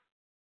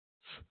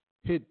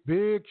hit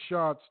big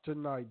shots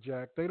tonight,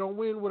 Jack. They don't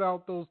win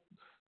without those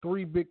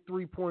 3 big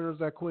 3-pointers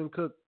that Quinn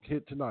Cook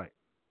hit tonight.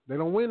 They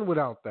don't win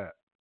without that.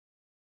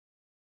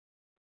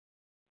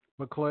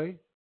 But Clay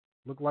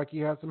looked like he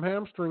had some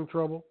hamstring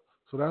trouble,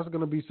 so that's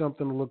going to be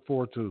something to look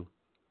forward to.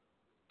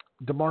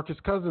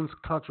 DeMarcus Cousins'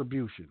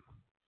 contribution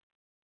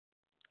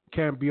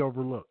can't be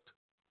overlooked.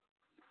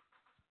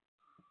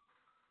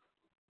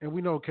 And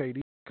we know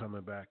KD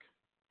coming back.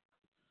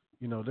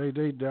 You know, they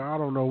I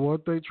don't know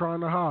what they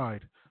trying to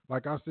hide.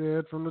 Like I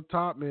said from the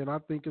top, man, I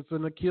think it's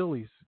an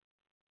Achilles.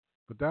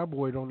 But that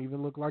boy don't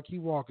even look like he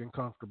walking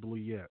comfortably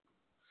yet.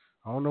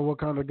 I don't know what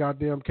kind of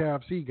goddamn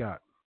calves he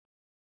got.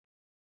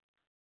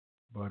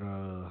 But,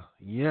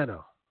 yeah,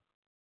 no.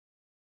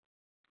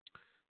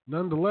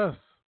 Nonetheless,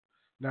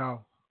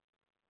 now,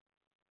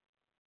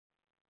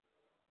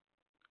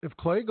 if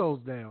Clay goes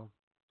down,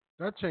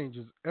 that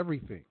changes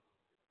everything.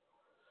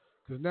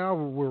 Because now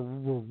we're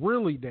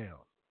really down.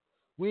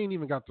 We ain't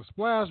even got the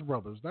Splash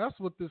Brothers. That's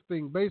what this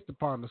thing based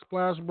upon, the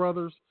Splash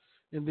Brothers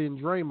and then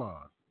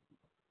Draymond.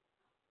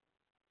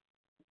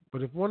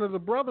 But if one of the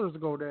brothers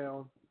go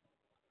down,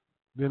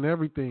 then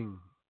everything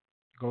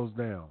goes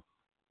down.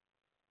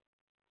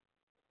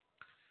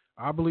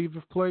 I believe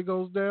if Clay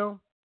goes down,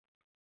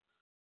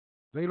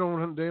 they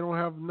don't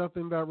have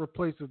nothing that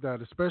replaces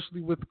that,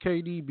 especially with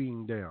KD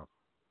being down.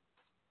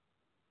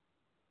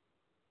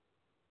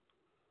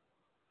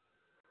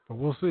 But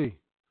we'll see.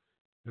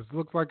 This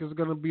looks like it's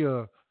going to be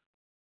a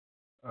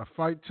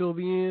fight till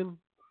the end.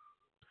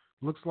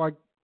 Looks like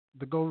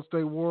the Golden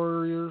State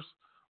Warriors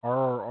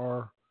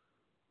are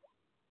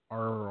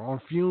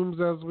on fumes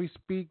as we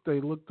speak.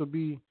 They look to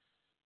be,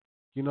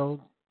 you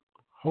know,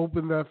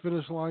 hoping that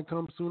finish line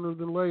comes sooner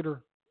than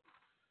later.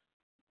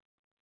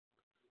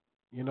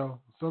 You know,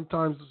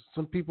 sometimes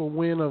some people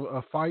win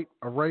a fight,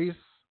 a race,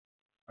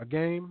 a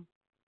game,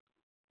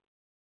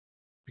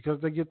 because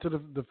they get to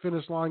the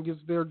finish line, gets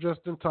there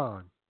just in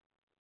time.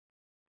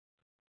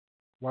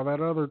 While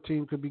that other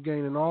team could be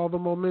gaining all the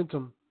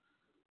momentum,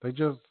 they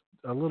just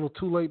a little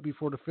too late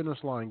before the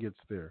finish line gets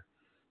there.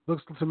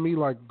 Looks to me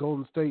like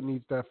Golden State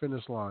needs that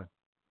finish line.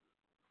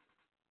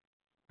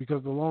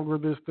 Because the longer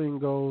this thing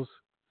goes,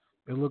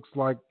 it looks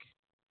like,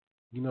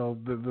 you know,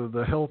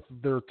 the health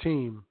of their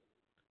team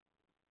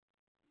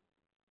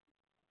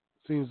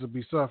seems to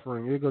be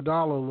suffering.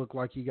 Iguodala looked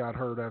like he got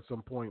hurt at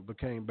some point but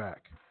came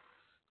back.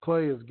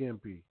 Clay is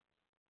gimpy.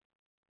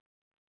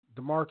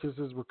 DeMarcus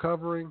is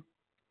recovering.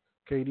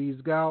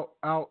 KD's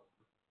out,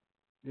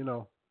 you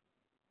know.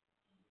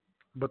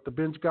 But the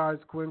bench guys,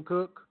 Quinn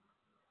Cook,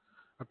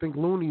 I think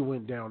Looney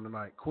went down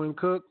tonight. Quinn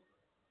Cook,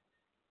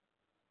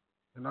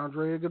 And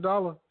Andre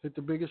Iguodala hit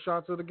the biggest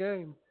shots of the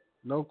game.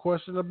 No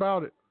question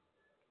about it.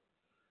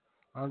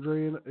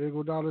 Andre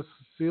Iguodala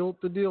sealed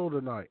the deal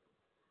tonight.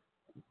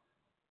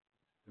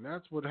 And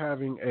that's what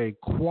having a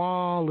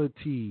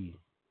quality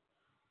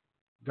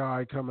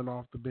guy coming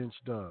off the bench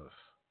does.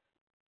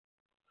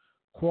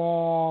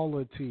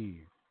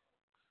 Quality.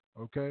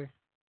 Okay?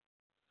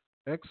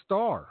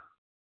 Ex-star.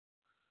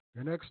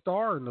 An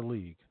ex-star in the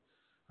league.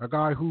 A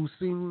guy who's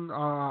seen,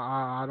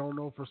 I don't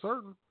know for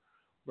certain,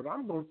 but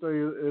I'm going to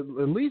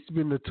say at least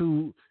been to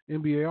 2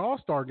 NBA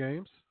All-Star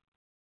games.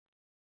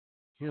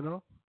 You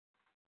know?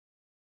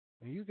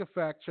 And you can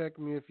fact check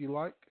me if you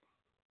like.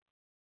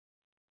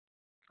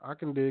 I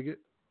can dig it.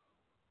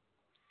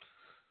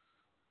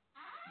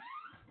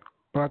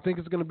 But I think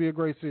it's going to be a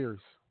great series.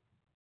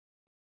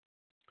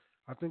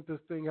 I think this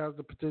thing has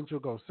the potential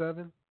to go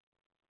 7.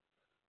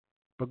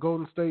 But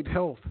Golden State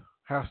health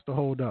has to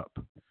hold up.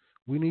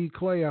 We need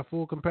Clay at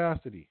full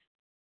capacity.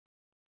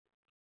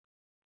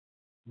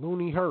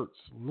 Looney hurts.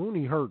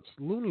 Looney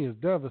is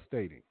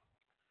devastating.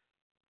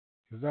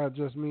 Because that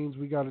just means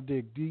we got to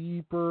dig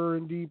deeper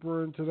and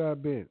deeper into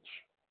that bench.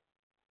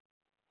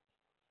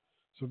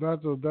 So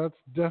that's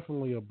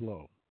definitely a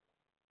blow.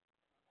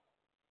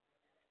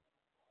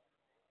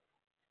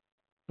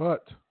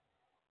 But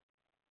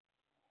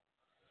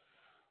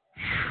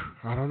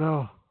I don't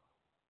know.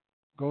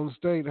 Golden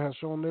State has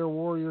shown their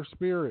warrior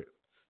spirit.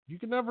 You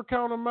can never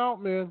count them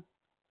out, man.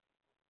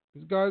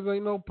 These guys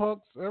ain't no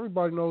punks.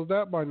 Everybody knows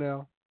that by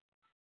now.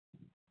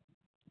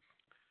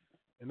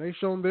 And they've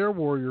shown their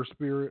warrior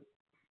spirit.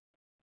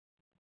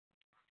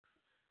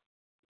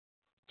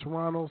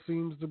 Toronto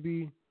seems to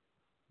be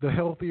the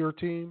healthier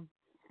team.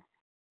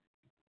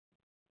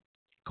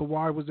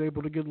 Kawhi was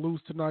able to get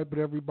loose tonight, but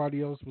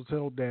everybody else was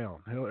held down.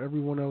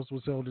 Everyone else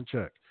was held in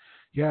check.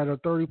 You had a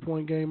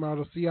 30-point game out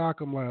of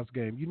Siakam last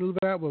game. You knew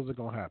that wasn't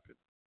going to happen.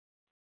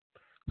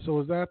 So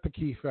is that the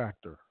key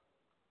factor?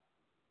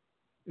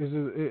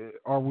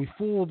 Are we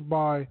fooled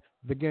by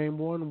the game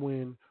 1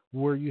 win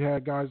where you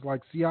had guys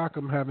like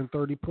Siakam having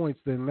 30 points?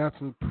 Then that's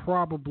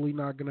probably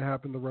not going to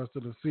happen the rest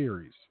of the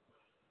series.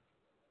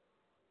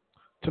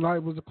 Tonight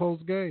was a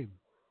close game,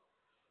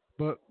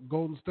 but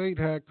Golden State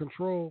had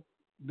control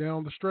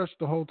down the stretch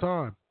the whole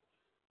time.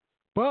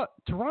 But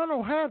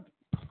Toronto had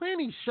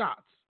plenty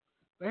shots.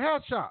 They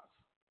had shots.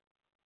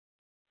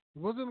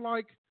 It wasn't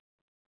like,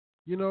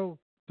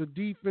 the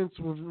defense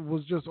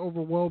was just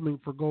overwhelming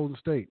for Golden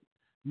State.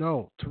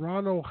 No,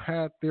 Toronto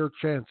had their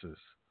chances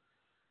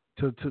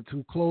to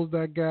close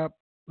that gap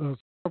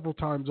several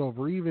times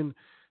over. Even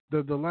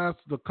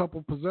the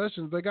couple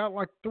possessions, they got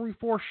like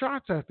 3-4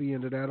 shots at the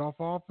end of that off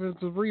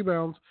offensive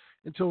rebounds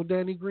until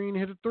Danny Green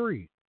hit a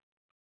 3.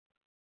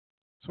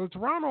 So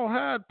Toronto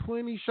had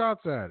plenty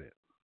shots at it.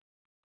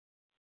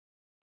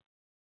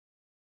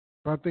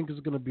 But I think it's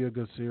going to be a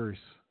good series.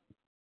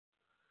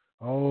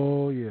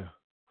 Oh, yeah.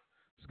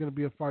 It's going to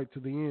be a fight to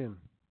the end.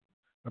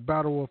 A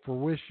battle of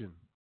fruition.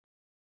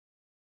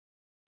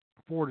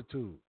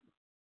 Fortitude.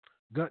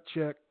 Gut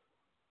check.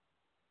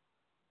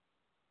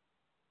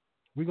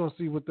 We're going to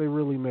see what they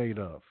really made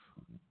of.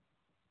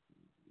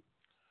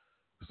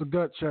 It's a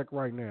gut check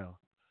right now.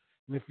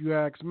 And if you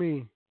ask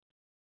me,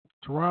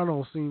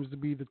 Toronto seems to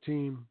be the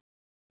team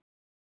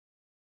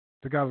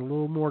that got a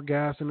little more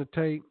gas in the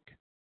tank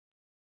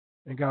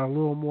and got a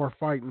little more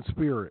fighting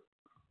spirit.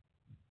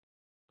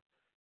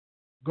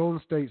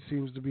 Golden State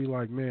seems to be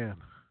like, man,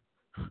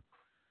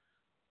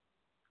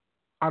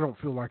 I don't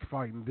feel like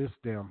fighting this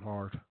damn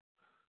hard.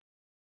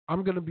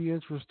 I'm going to be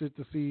interested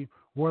to see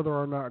whether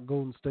or not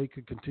Golden State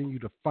could continue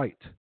to fight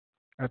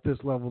at this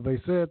level.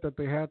 They said that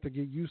they had to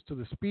get used to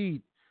the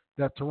speed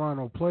that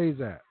Toronto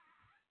plays at.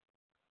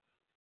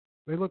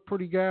 They look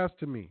pretty gassed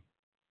to me,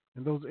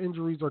 and those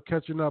injuries are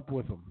catching up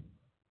with them.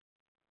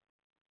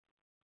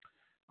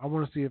 I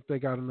want to see if they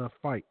got enough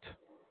fight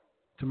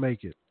to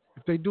make it.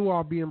 If they do,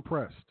 I'll be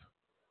impressed.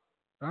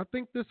 I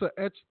think this will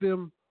etch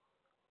them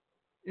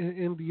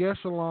in the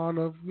echelon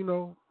of,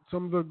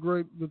 some of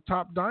the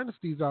top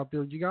dynasties out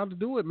there. You got to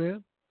do it,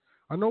 man.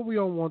 I know we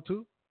don't want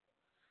to,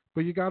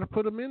 but you got to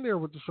put them in there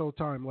with the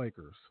Showtime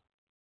Lakers.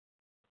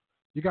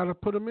 You got to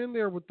put them in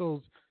there with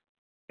those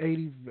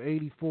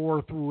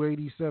 84 through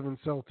 87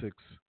 Celtics.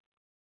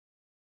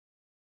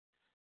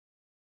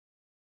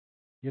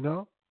 You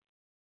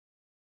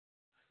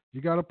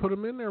got to put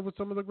them in there with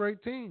some of the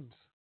great teams.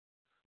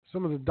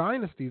 Some of the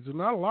dynasties. There's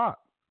not a lot.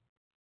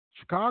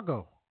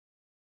 Chicago.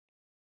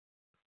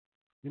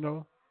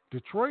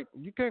 Detroit,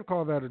 you can't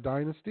call that a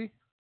dynasty.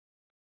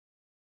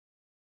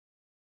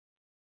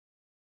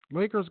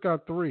 Lakers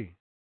got 3.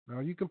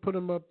 Now you can put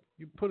them up.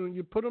 You put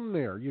them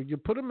there. You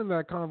put them in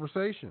that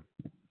conversation.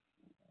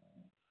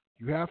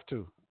 You have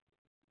to.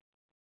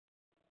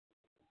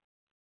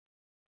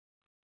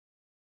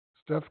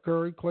 Steph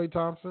Curry, Klay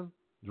Thompson,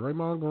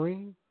 Draymond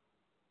Green,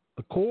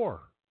 the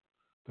core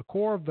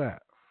of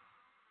that.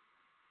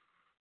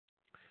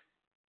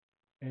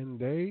 And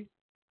they,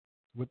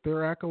 with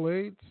their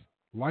accolades,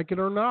 like it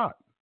or not,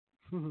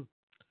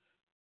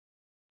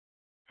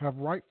 have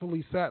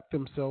rightfully sat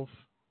themselves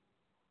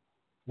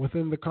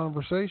within the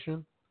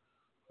conversation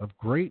of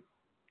great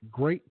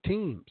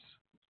teams,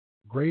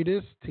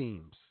 greatest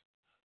teams.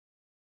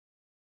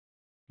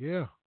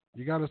 Yeah,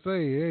 you got to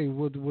say, hey,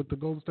 would the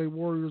Golden State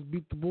Warriors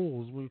beat the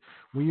Bulls?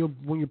 When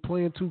you're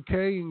playing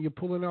 2K and you're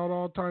pulling out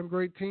all-time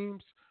great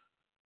teams,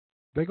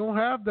 they're going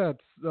to have that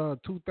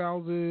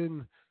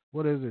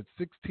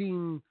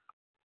 16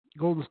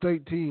 Golden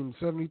State team,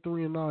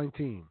 73-9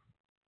 team.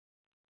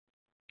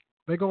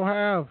 They're going to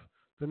have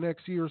the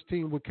next year's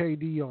team with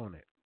KD on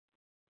it.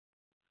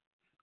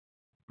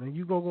 And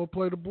you're going to go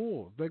play the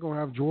Bulls. They're going to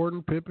have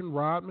Jordan, Pippen,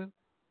 Rodman,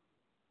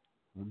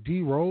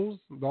 D. Rose,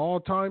 the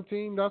all-time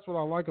team. That's what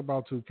I like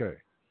about 2K.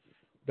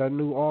 That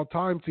new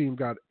all-time team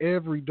got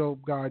every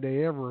dope guy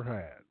they ever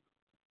had.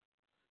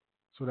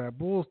 So that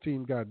Bulls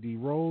team got D.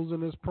 Rose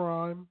in his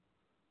prime,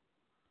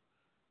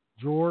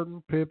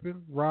 Jordan,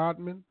 Pippen,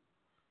 Rodman,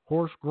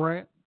 Horace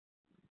Grant,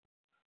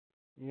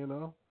 you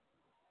know.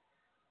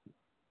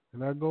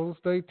 And that Golden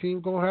State team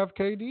going to have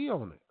KD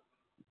on it.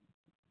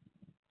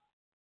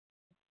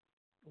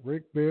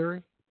 Rick Barry,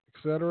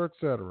 et cetera, et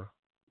cetera.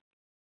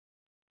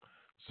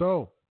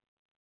 So,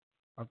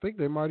 I think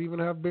they might even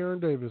have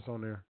Baron Davis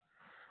on there.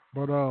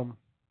 But,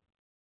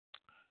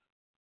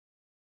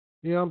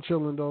 yeah, I'm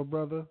chilling though,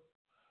 brother.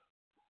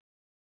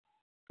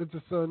 It's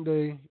a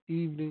Sunday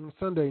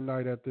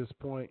night at this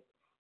point.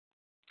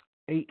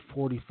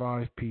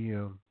 8:45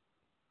 p.m.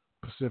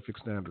 Pacific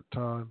Standard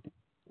Time.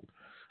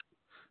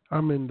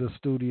 I'm in the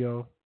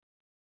studio,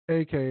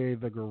 a.k.a.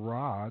 the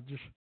garage.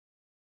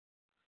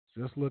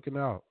 Just looking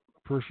out,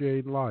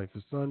 appreciating life.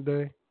 It's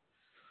Sunday.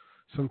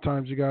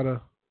 Sometimes you got to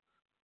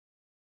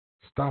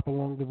stop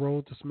along the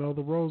road to smell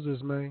the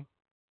roses, man.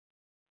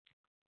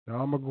 Now,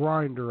 I'm a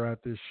grinder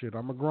at this shit.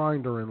 I'm a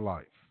grinder in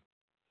life.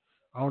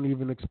 I don't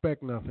even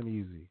expect nothing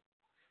easy.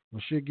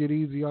 When shit get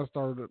easy, I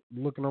start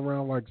looking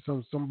around like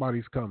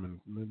somebody's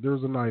coming.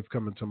 There's a knife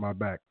coming to my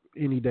back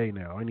any day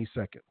now, any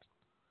second.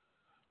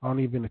 I don't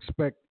even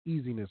expect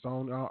easiness.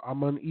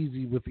 I'm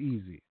uneasy with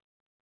easy.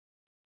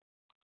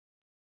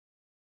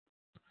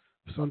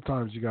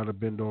 Sometimes you got to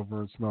bend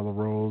over and smell a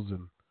rose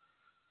and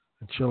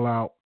chill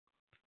out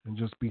and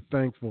just be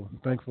thankful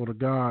to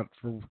God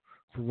for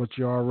what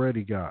you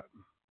already got.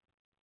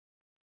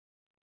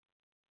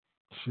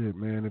 Shit,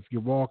 man, if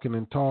you're walking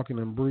and talking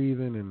and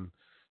breathing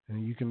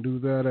and you can do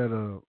that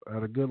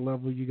at a good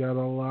level, you got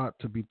a lot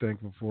to be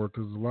thankful for,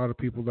 because there's a lot of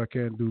people that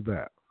can't do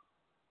that.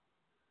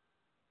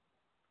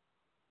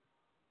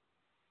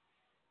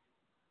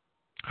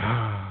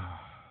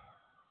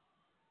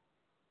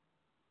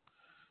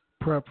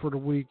 Prep for the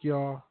week,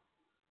 y'all.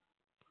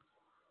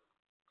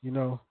 You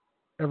know,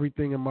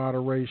 everything in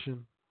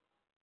moderation.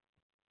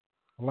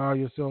 Allow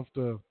yourself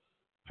to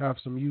have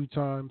some you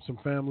time, some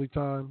family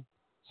time,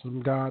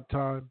 some God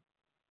time,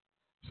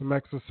 some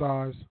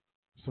exercise,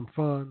 some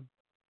fun,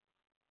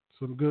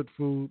 some good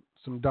food,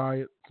 some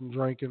diet, some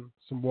drinking,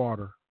 some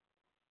water.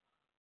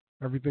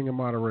 Everything in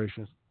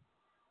moderation.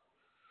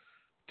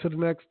 Till the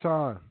next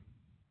time,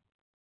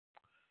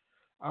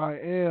 I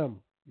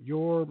am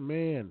your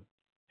man,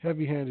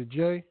 Heavy-Handed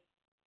J.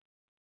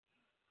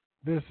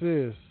 This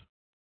is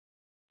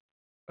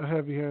a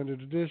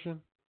Heavy-Handed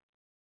edition.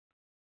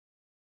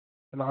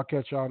 And I'll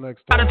catch y'all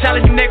next time. I'm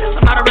telling you niggas,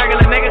 I'm not a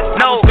regular nigga.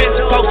 No, been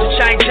supposed to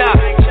change up.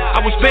 I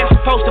was been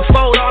supposed to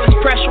fold all this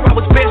pressure. I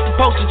was been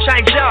supposed to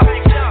change up.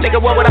 Nigga,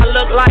 what would I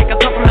look like? I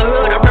come from the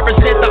hood, I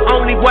represent the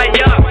only way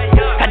up.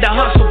 Had to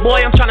hustle,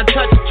 boy, I'm trying to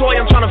touch the toy.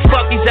 I'm trying to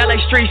fuck these LA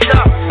streets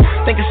up.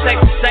 Think it's safe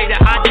to say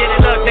that I did